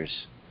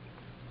doubters.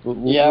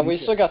 We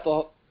still got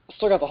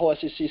the whole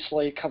SEC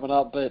slate coming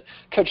up, but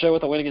Coach O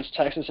with a win against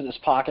Texas in his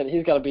pocket,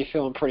 he's got to be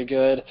feeling pretty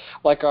good.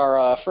 Like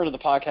our friend of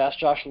the podcast,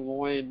 Josh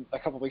Lemoyne, a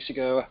couple weeks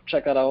ago,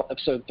 check that out,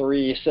 episode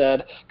 3,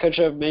 said Coach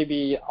O may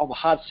be on the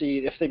hot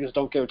seat if things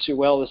don't go too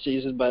well this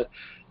season, but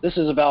this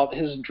is about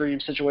his dream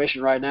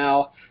situation right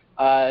now.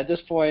 At this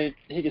point,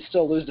 he could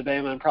still lose to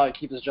Bama and probably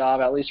keep his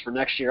job at least for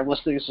next year,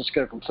 unless things just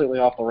go completely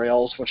off the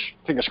rails, which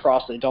fingers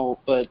crossed they don't.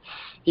 But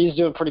he's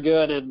doing pretty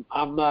good, and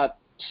I'm not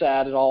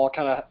sad at all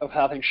kind of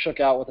how things shook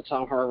out with the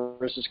Tom Herman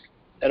versus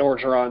Ed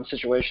Orgeron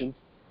situation.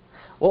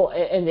 Well,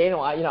 and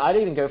Daniel, I'd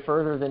even go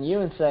further than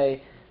you and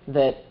say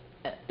that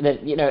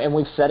and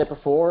we've said it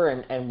before,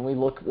 and when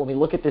we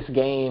look at this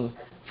game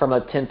from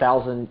a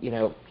 10,000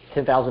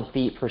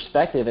 feet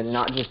perspective, and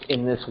not just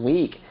in this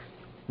week,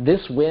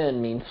 this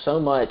win means so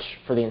much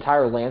for the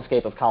entire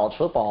landscape of college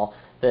football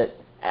that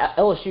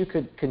LSU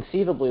could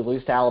conceivably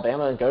lose to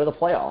Alabama and go to the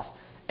playoff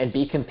and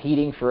be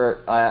competing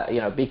for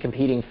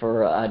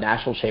a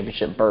national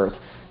championship berth.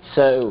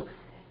 So,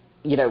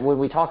 when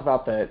we talk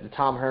about the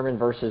Tom Herman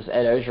versus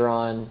Ed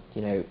Orgeron,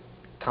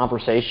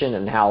 conversation,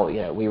 and how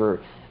we were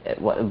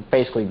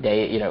basically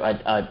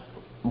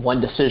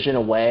one decision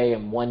away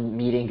and one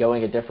meeting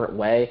going a different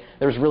way.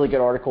 There was a really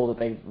good article that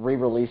they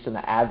re-released in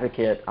the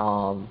Advocate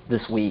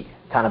this week,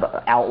 kind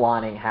of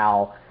outlining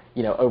how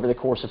over the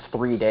course of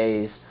 3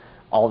 days,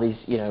 all these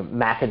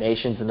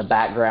machinations in the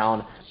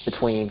background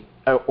between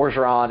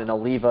Orgeron and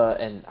Oliva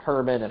and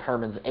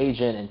Herman's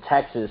agent in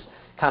Texas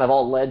kind of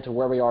all led to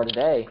where we are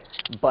today.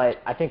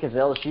 But I think as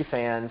LSU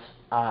fans,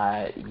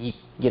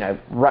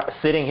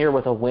 sitting here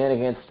with a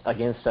win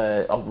against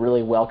a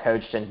really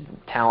well-coached and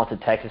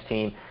talented Texas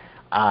team,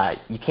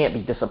 you can't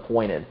be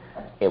disappointed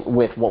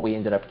with what we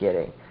ended up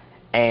getting.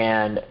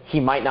 And he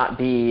might not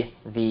be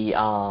the,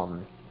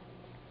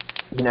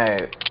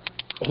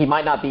 he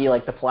might not be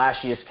like the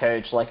flashiest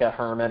coach like a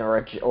Herman or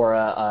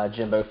a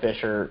Jimbo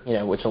Fisher,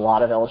 which a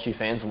lot of LSU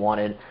fans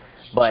wanted,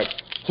 but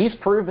he's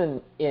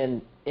proven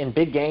in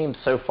big games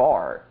so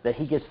far that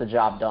he gets the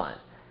job done.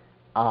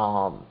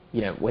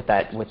 With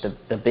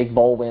the big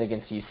bowl win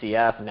against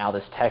UCF, and now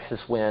this Texas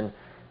win,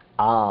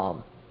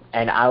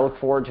 and I look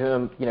forward to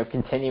him,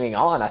 continuing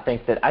on. I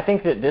think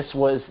that this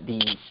was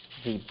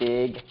the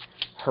big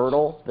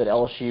hurdle that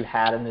LSU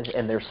had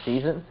in their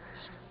season,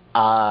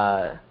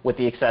 with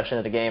the exception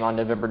of the game on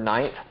November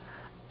 9th,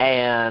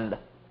 and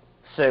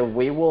so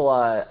we will.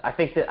 I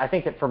think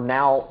that from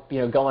now,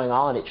 going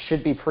on, it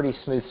should be pretty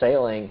smooth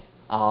sailing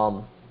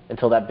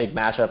until that big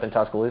matchup in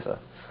Tuscaloosa.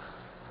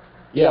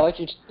 Yeah, like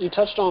you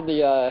touched on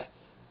the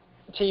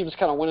teams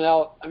kind of winning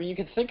out. I mean, you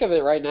can think of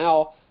it right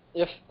now,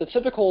 if the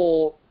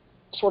typical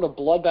sort of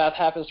bloodbath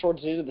happens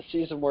towards the end of the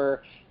season,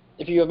 where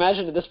if you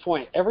imagine at this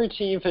point every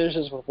team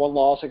finishes with one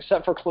loss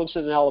except for Clemson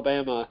and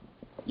Alabama,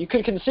 you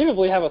could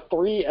conceivably have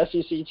 3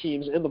 SEC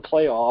teams in the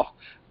playoff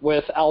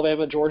with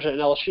Alabama, Georgia, and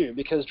LSU,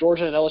 because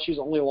Georgia and LSU's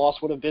only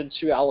loss would have been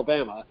to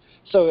Alabama.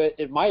 So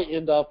it might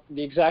end up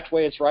the exact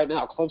way it's right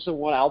now. Clemson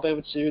 1,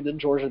 Alabama 2, then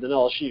Georgia, then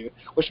LSU,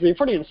 which would be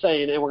pretty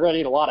insane, and we're going to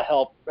need a lot of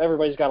help.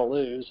 Everybody's got to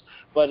lose.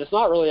 But it's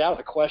not really out of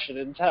the question.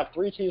 And to have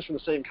 3 teams from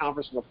the same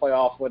conference in the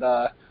playoff would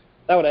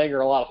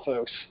anger a lot of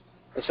folks,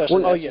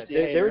 especially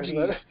there would be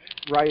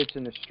riots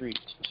in the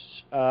streets.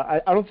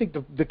 I don't think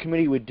the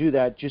committee would do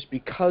that just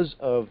because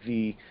of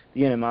the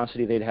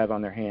animosity they'd have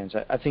on their hands.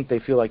 I think they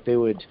feel like they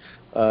would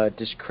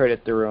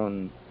discredit their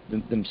own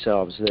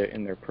themselves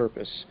and their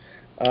purpose.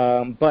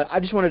 But I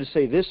just wanted to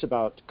say this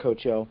about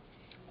Coach O.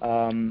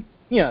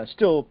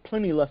 Still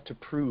plenty left to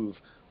prove,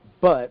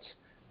 but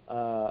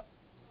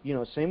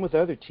same with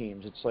other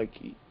teams. It's like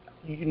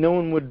no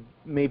one would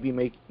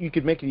you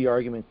could make the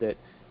argument that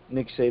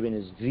Nick Saban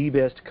is the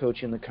best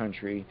coach in the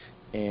country,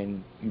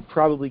 and you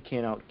probably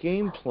can't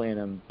out-game plan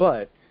him,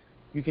 but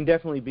you can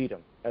definitely beat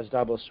him, as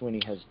Dabo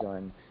Swinney has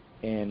done.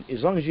 And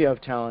as long as you have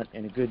talent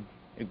and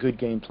a good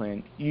game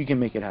plan, you can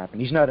make it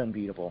happen. He's not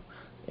unbeatable.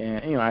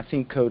 And, I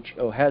think Coach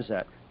O has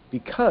that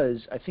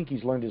because I think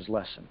he's learned his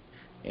lesson.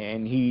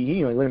 And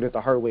he learned it the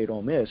hard way at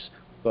Ole Miss,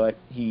 but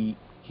he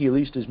at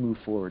least has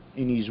moved forward.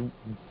 And he's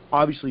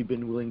obviously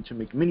been willing to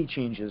make many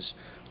changes,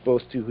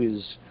 both to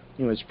his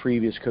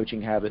previous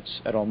coaching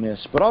habits at Ole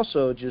Miss, but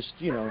also just,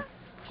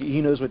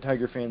 he knows what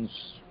Tiger fans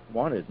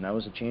wanted, and that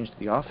was a change to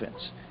the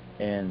offense,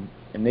 and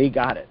they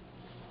got it.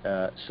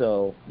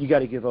 So you got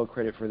to give O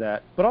credit for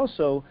that. But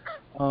also,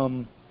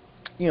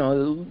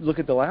 look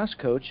at the last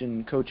coach,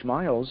 and Coach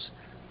Miles.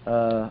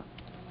 I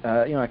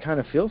kind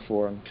of feel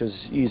for him because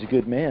he's a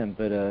good man,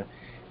 but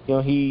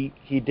he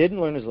didn't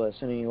learn his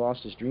lesson, and he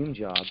lost his dream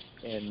job.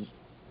 And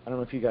I don't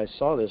know if you guys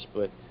saw this,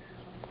 but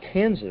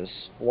Kansas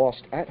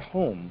lost at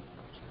home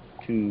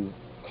to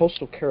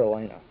Coastal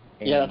Carolina.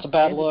 Yeah, that's a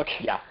bad look.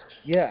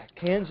 Yeah,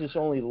 Kansas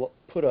only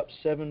put up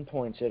 7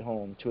 points at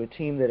home to a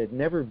team that had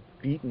never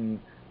beaten,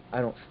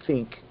 I don't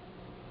think,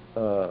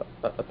 a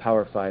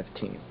Power 5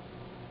 team.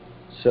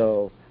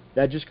 So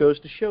that just goes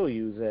to show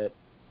you that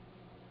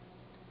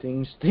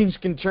things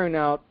can turn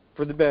out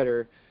for the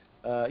better,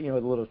 with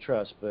a little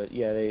trust. But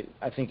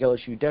I think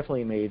LSU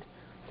definitely made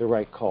the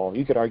right call.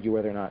 You could argue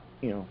whether or not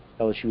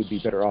LSU would be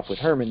better off with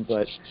Herman,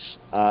 but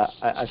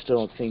I still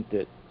don't think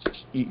that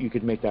you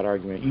could make that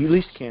argument. You at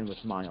least can with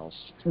Miles.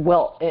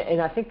 Well,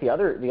 and I think the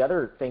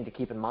other thing to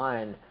keep in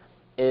mind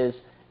is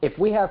if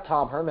we have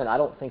Tom Herman, I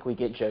don't think we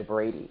get Joe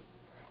Brady.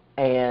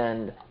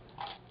 And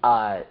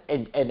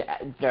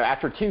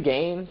After 2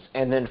 games,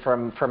 and then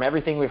from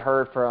everything we've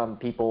heard from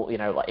people,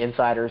 like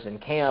insiders in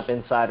camp,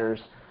 insiders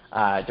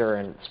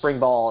during spring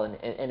ball,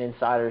 and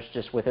insiders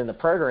just within the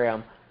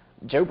program,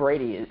 Joe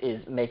Brady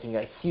is making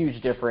a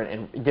huge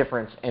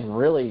difference and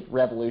really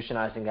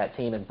revolutionizing that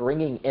team and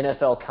bringing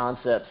NFL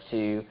concepts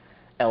to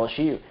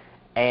LSU.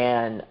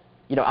 And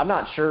I'm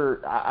not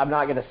sure. I'm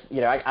not gonna.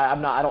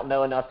 I don't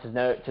know enough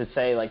to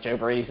say like Joe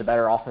Brady's a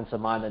better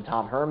offensive mind than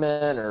Tom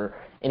Herman or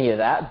any of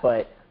that,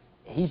 but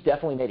he's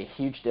definitely made a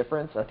huge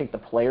difference. I think the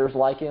players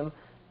like him,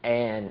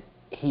 and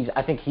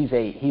I think he's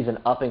an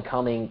up and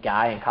coming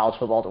guy in college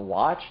football to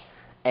watch.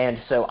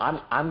 And so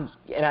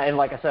and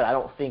like I said, I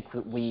don't think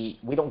that we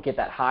don't get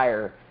that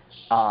hire.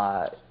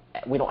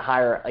 We don't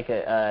hire like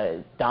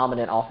a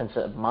dominant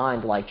offensive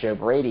mind like Joe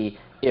Brady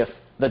if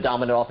the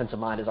dominant offensive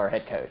mind is our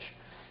head coach.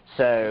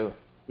 So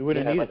we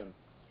wouldn't have needed him.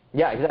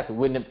 Yeah, exactly.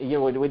 Wouldn't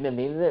have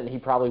needed it, and he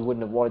probably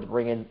wouldn't have wanted to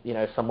bring in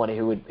somebody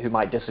who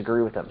might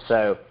disagree with him.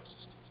 So.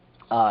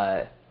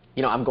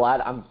 I'm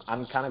glad.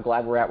 I'm kind of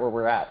glad we're at where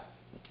we're at.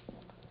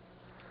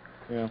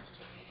 Yeah.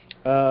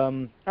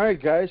 All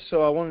right, guys.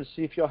 So I wanted to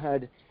see if y'all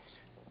had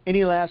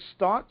any last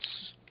thoughts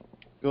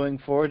going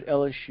forward,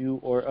 LSU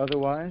or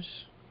otherwise.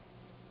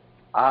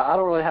 I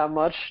don't really have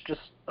much.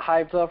 Just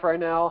hyped up right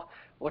now.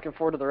 Looking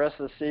forward to the rest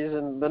of the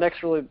season. The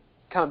next really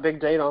kind of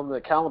big date on the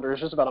calendar is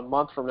just about a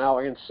month from now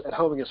at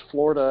home against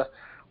Florida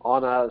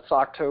on it's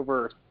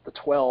October the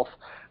 12th.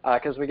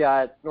 Because we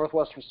got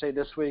Northwestern State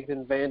this week,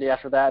 then Vandy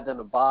after that, then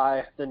a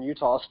bye, then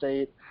Utah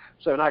State.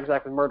 So not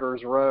exactly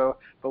murderer's row,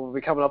 but we'll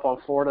be coming up on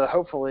Florida,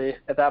 hopefully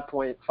at that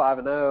point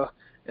 5-0,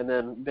 and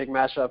then big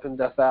matchup in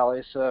Death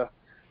Valley. So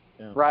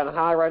riding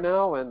high right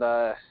now, and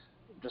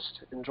just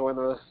enjoying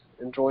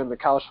the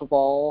college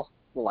football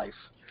life.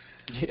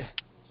 Yeah.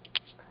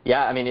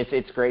 Yeah, I mean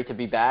it's great to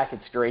be back.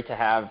 It's great to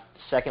have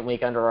second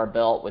week under our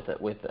belt with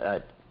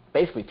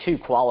basically 2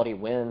 quality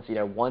wins,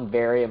 one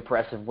very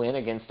impressive win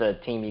against a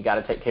team you got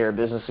to take care of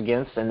business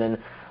against, and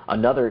then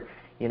another,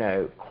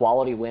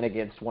 quality win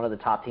against one of the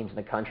top teams in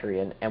the country.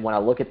 And when I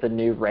look at the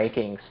new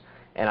rankings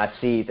and I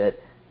see that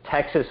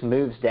Texas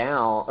moves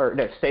down,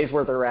 stays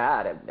where they're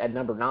at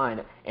number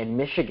 9, and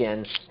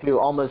Michigan, who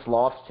almost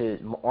lost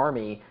to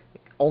Army,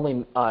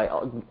 only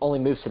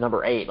moves to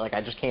number 8. Like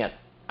I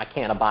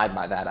can't abide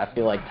by that. I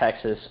feel like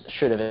Texas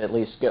should have at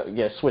least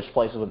switched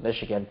places with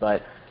Michigan,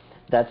 but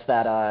that's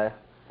that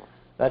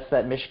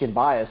Michigan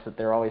bias that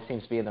there always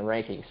seems to be in the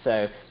rankings.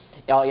 So,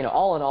 all in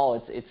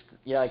all, it's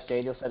like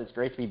Daniel said, it's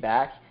great to be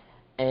back,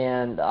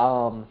 and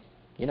I'm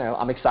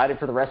excited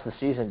for the rest of the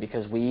season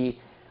because we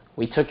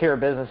took care of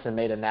business and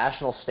made a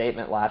national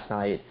statement last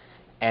night,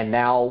 and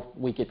now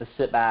we get to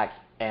sit back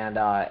and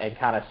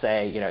kind of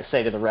say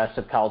to the rest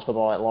of college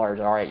football at large,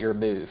 all right, your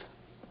move.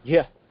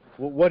 Yeah.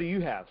 Well, what do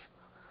you have?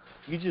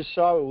 You just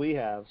saw what we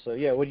have, so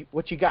yeah,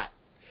 what you got?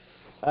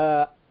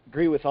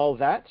 Agree with all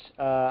that.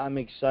 I'm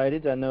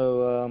excited. I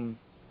know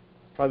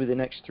probably the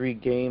next 3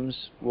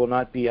 games will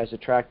not be as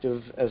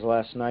attractive as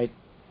last night,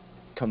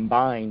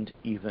 combined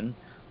even,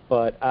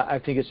 but I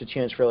think it's a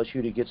chance for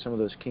LSU to get some of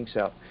those kinks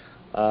out.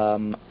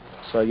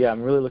 So yeah,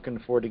 I'm really looking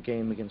forward to a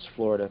game against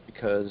Florida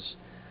because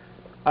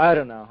I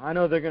don't know. I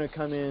know they're going to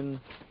come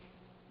in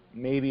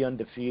maybe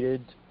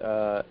undefeated,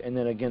 and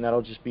then again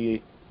that'll just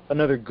be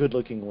another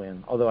good-looking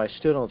win. Although I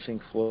still don't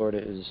think Florida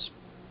is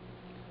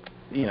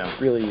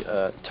really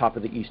top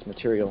of the East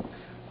material.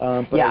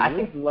 But yeah, I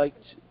think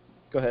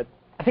go ahead.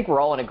 I think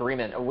we're all in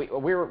agreement.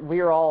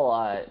 We're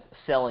all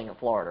selling in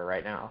Florida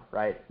right now,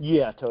 right?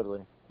 Yeah,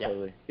 totally. Yeah.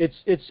 Totally.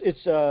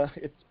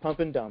 It's pump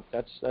and dump.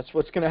 That's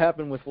what's going to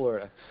happen with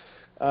Florida.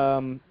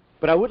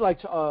 But I would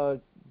like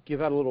to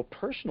give out a little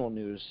personal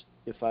news,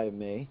 if I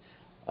may.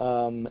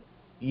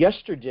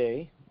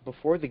 Yesterday,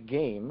 before the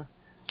game,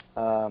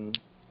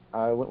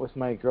 I went with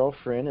my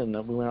girlfriend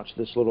and we went out to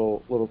this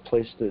little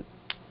place that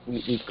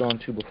we've gone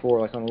to before,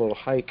 like on a little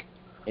hike,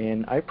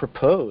 and I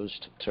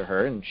proposed to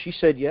her, and she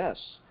said yes.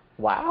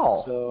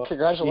 Wow! So,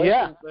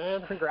 congratulations,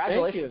 man!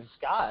 Congratulations,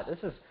 Scott.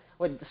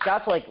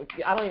 Scott's like,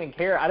 I don't even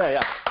care. I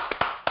don't.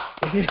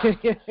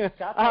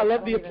 I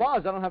love the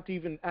applause. I don't have to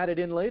even add it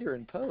in later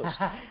in post.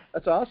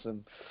 That's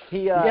awesome. So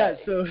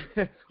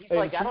he's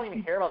like, I don't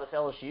even care about this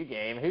LSU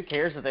game. Who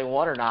cares if they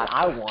won or not?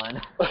 I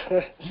won.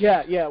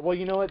 Yeah. Well,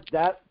 you know what?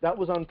 That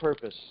was on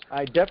purpose.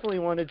 I definitely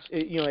wanted.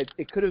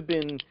 It could have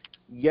been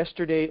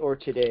yesterday or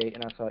today,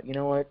 and I thought, you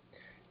know what?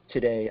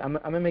 Today, I'm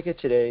gonna make it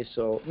today.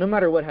 So no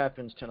matter what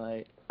happens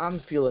tonight, I'm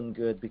feeling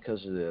good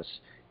because of this.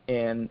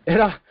 And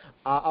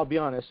I'll be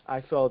honest,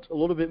 I felt a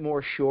little bit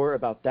more sure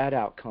about that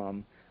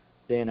outcome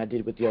than I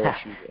did with the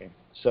LSU game.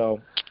 So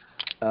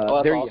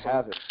there awesome. You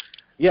have it.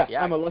 Yeah,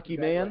 I'm a lucky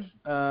man.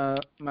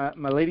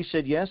 My lady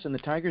said yes, and the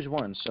Tigers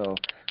won. So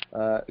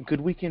a good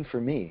weekend for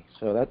me.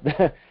 So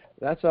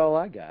that's all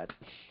I got.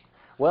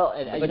 Well,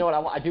 and you know what?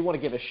 I do want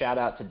to give a shout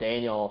out to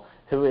Daniel,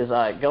 who is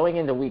going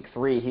into week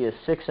 3. He is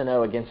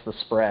 6-0 against the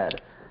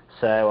spread.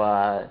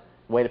 So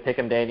way to pick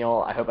him,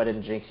 Daniel. I hope I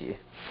didn't jinx you.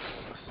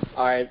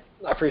 All right,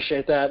 I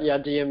appreciate that. Yeah,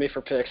 DM me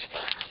for picks.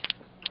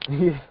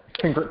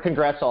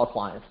 Congrats to all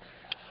clients.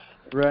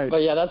 Right.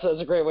 But yeah, that's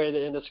a great way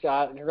to end it,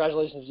 Scott.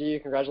 Congratulations to you.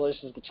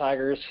 Congratulations to the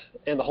Tigers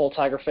and the whole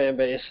Tiger fan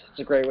base. It's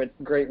a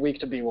great week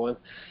to be one.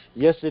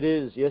 Yes, it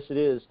is. Yes, it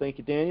is. Thank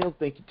you, Daniel.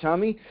 Thank you,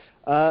 Tommy.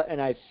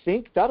 And I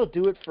think that'll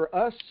do it for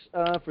us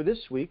for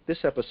this week,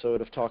 this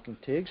episode of Talking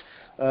Tigs.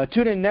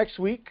 Tune in next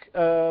week.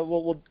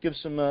 We'll give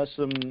some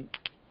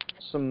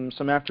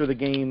after the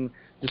game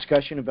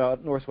discussion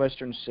about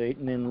Northwestern State,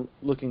 and then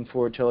looking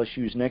forward to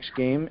LSU's next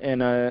game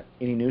and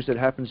any news that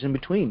happens in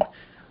between.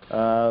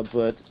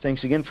 But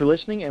thanks again for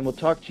listening, and we'll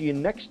talk to you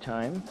next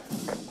time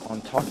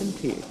on Talking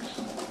Tigs.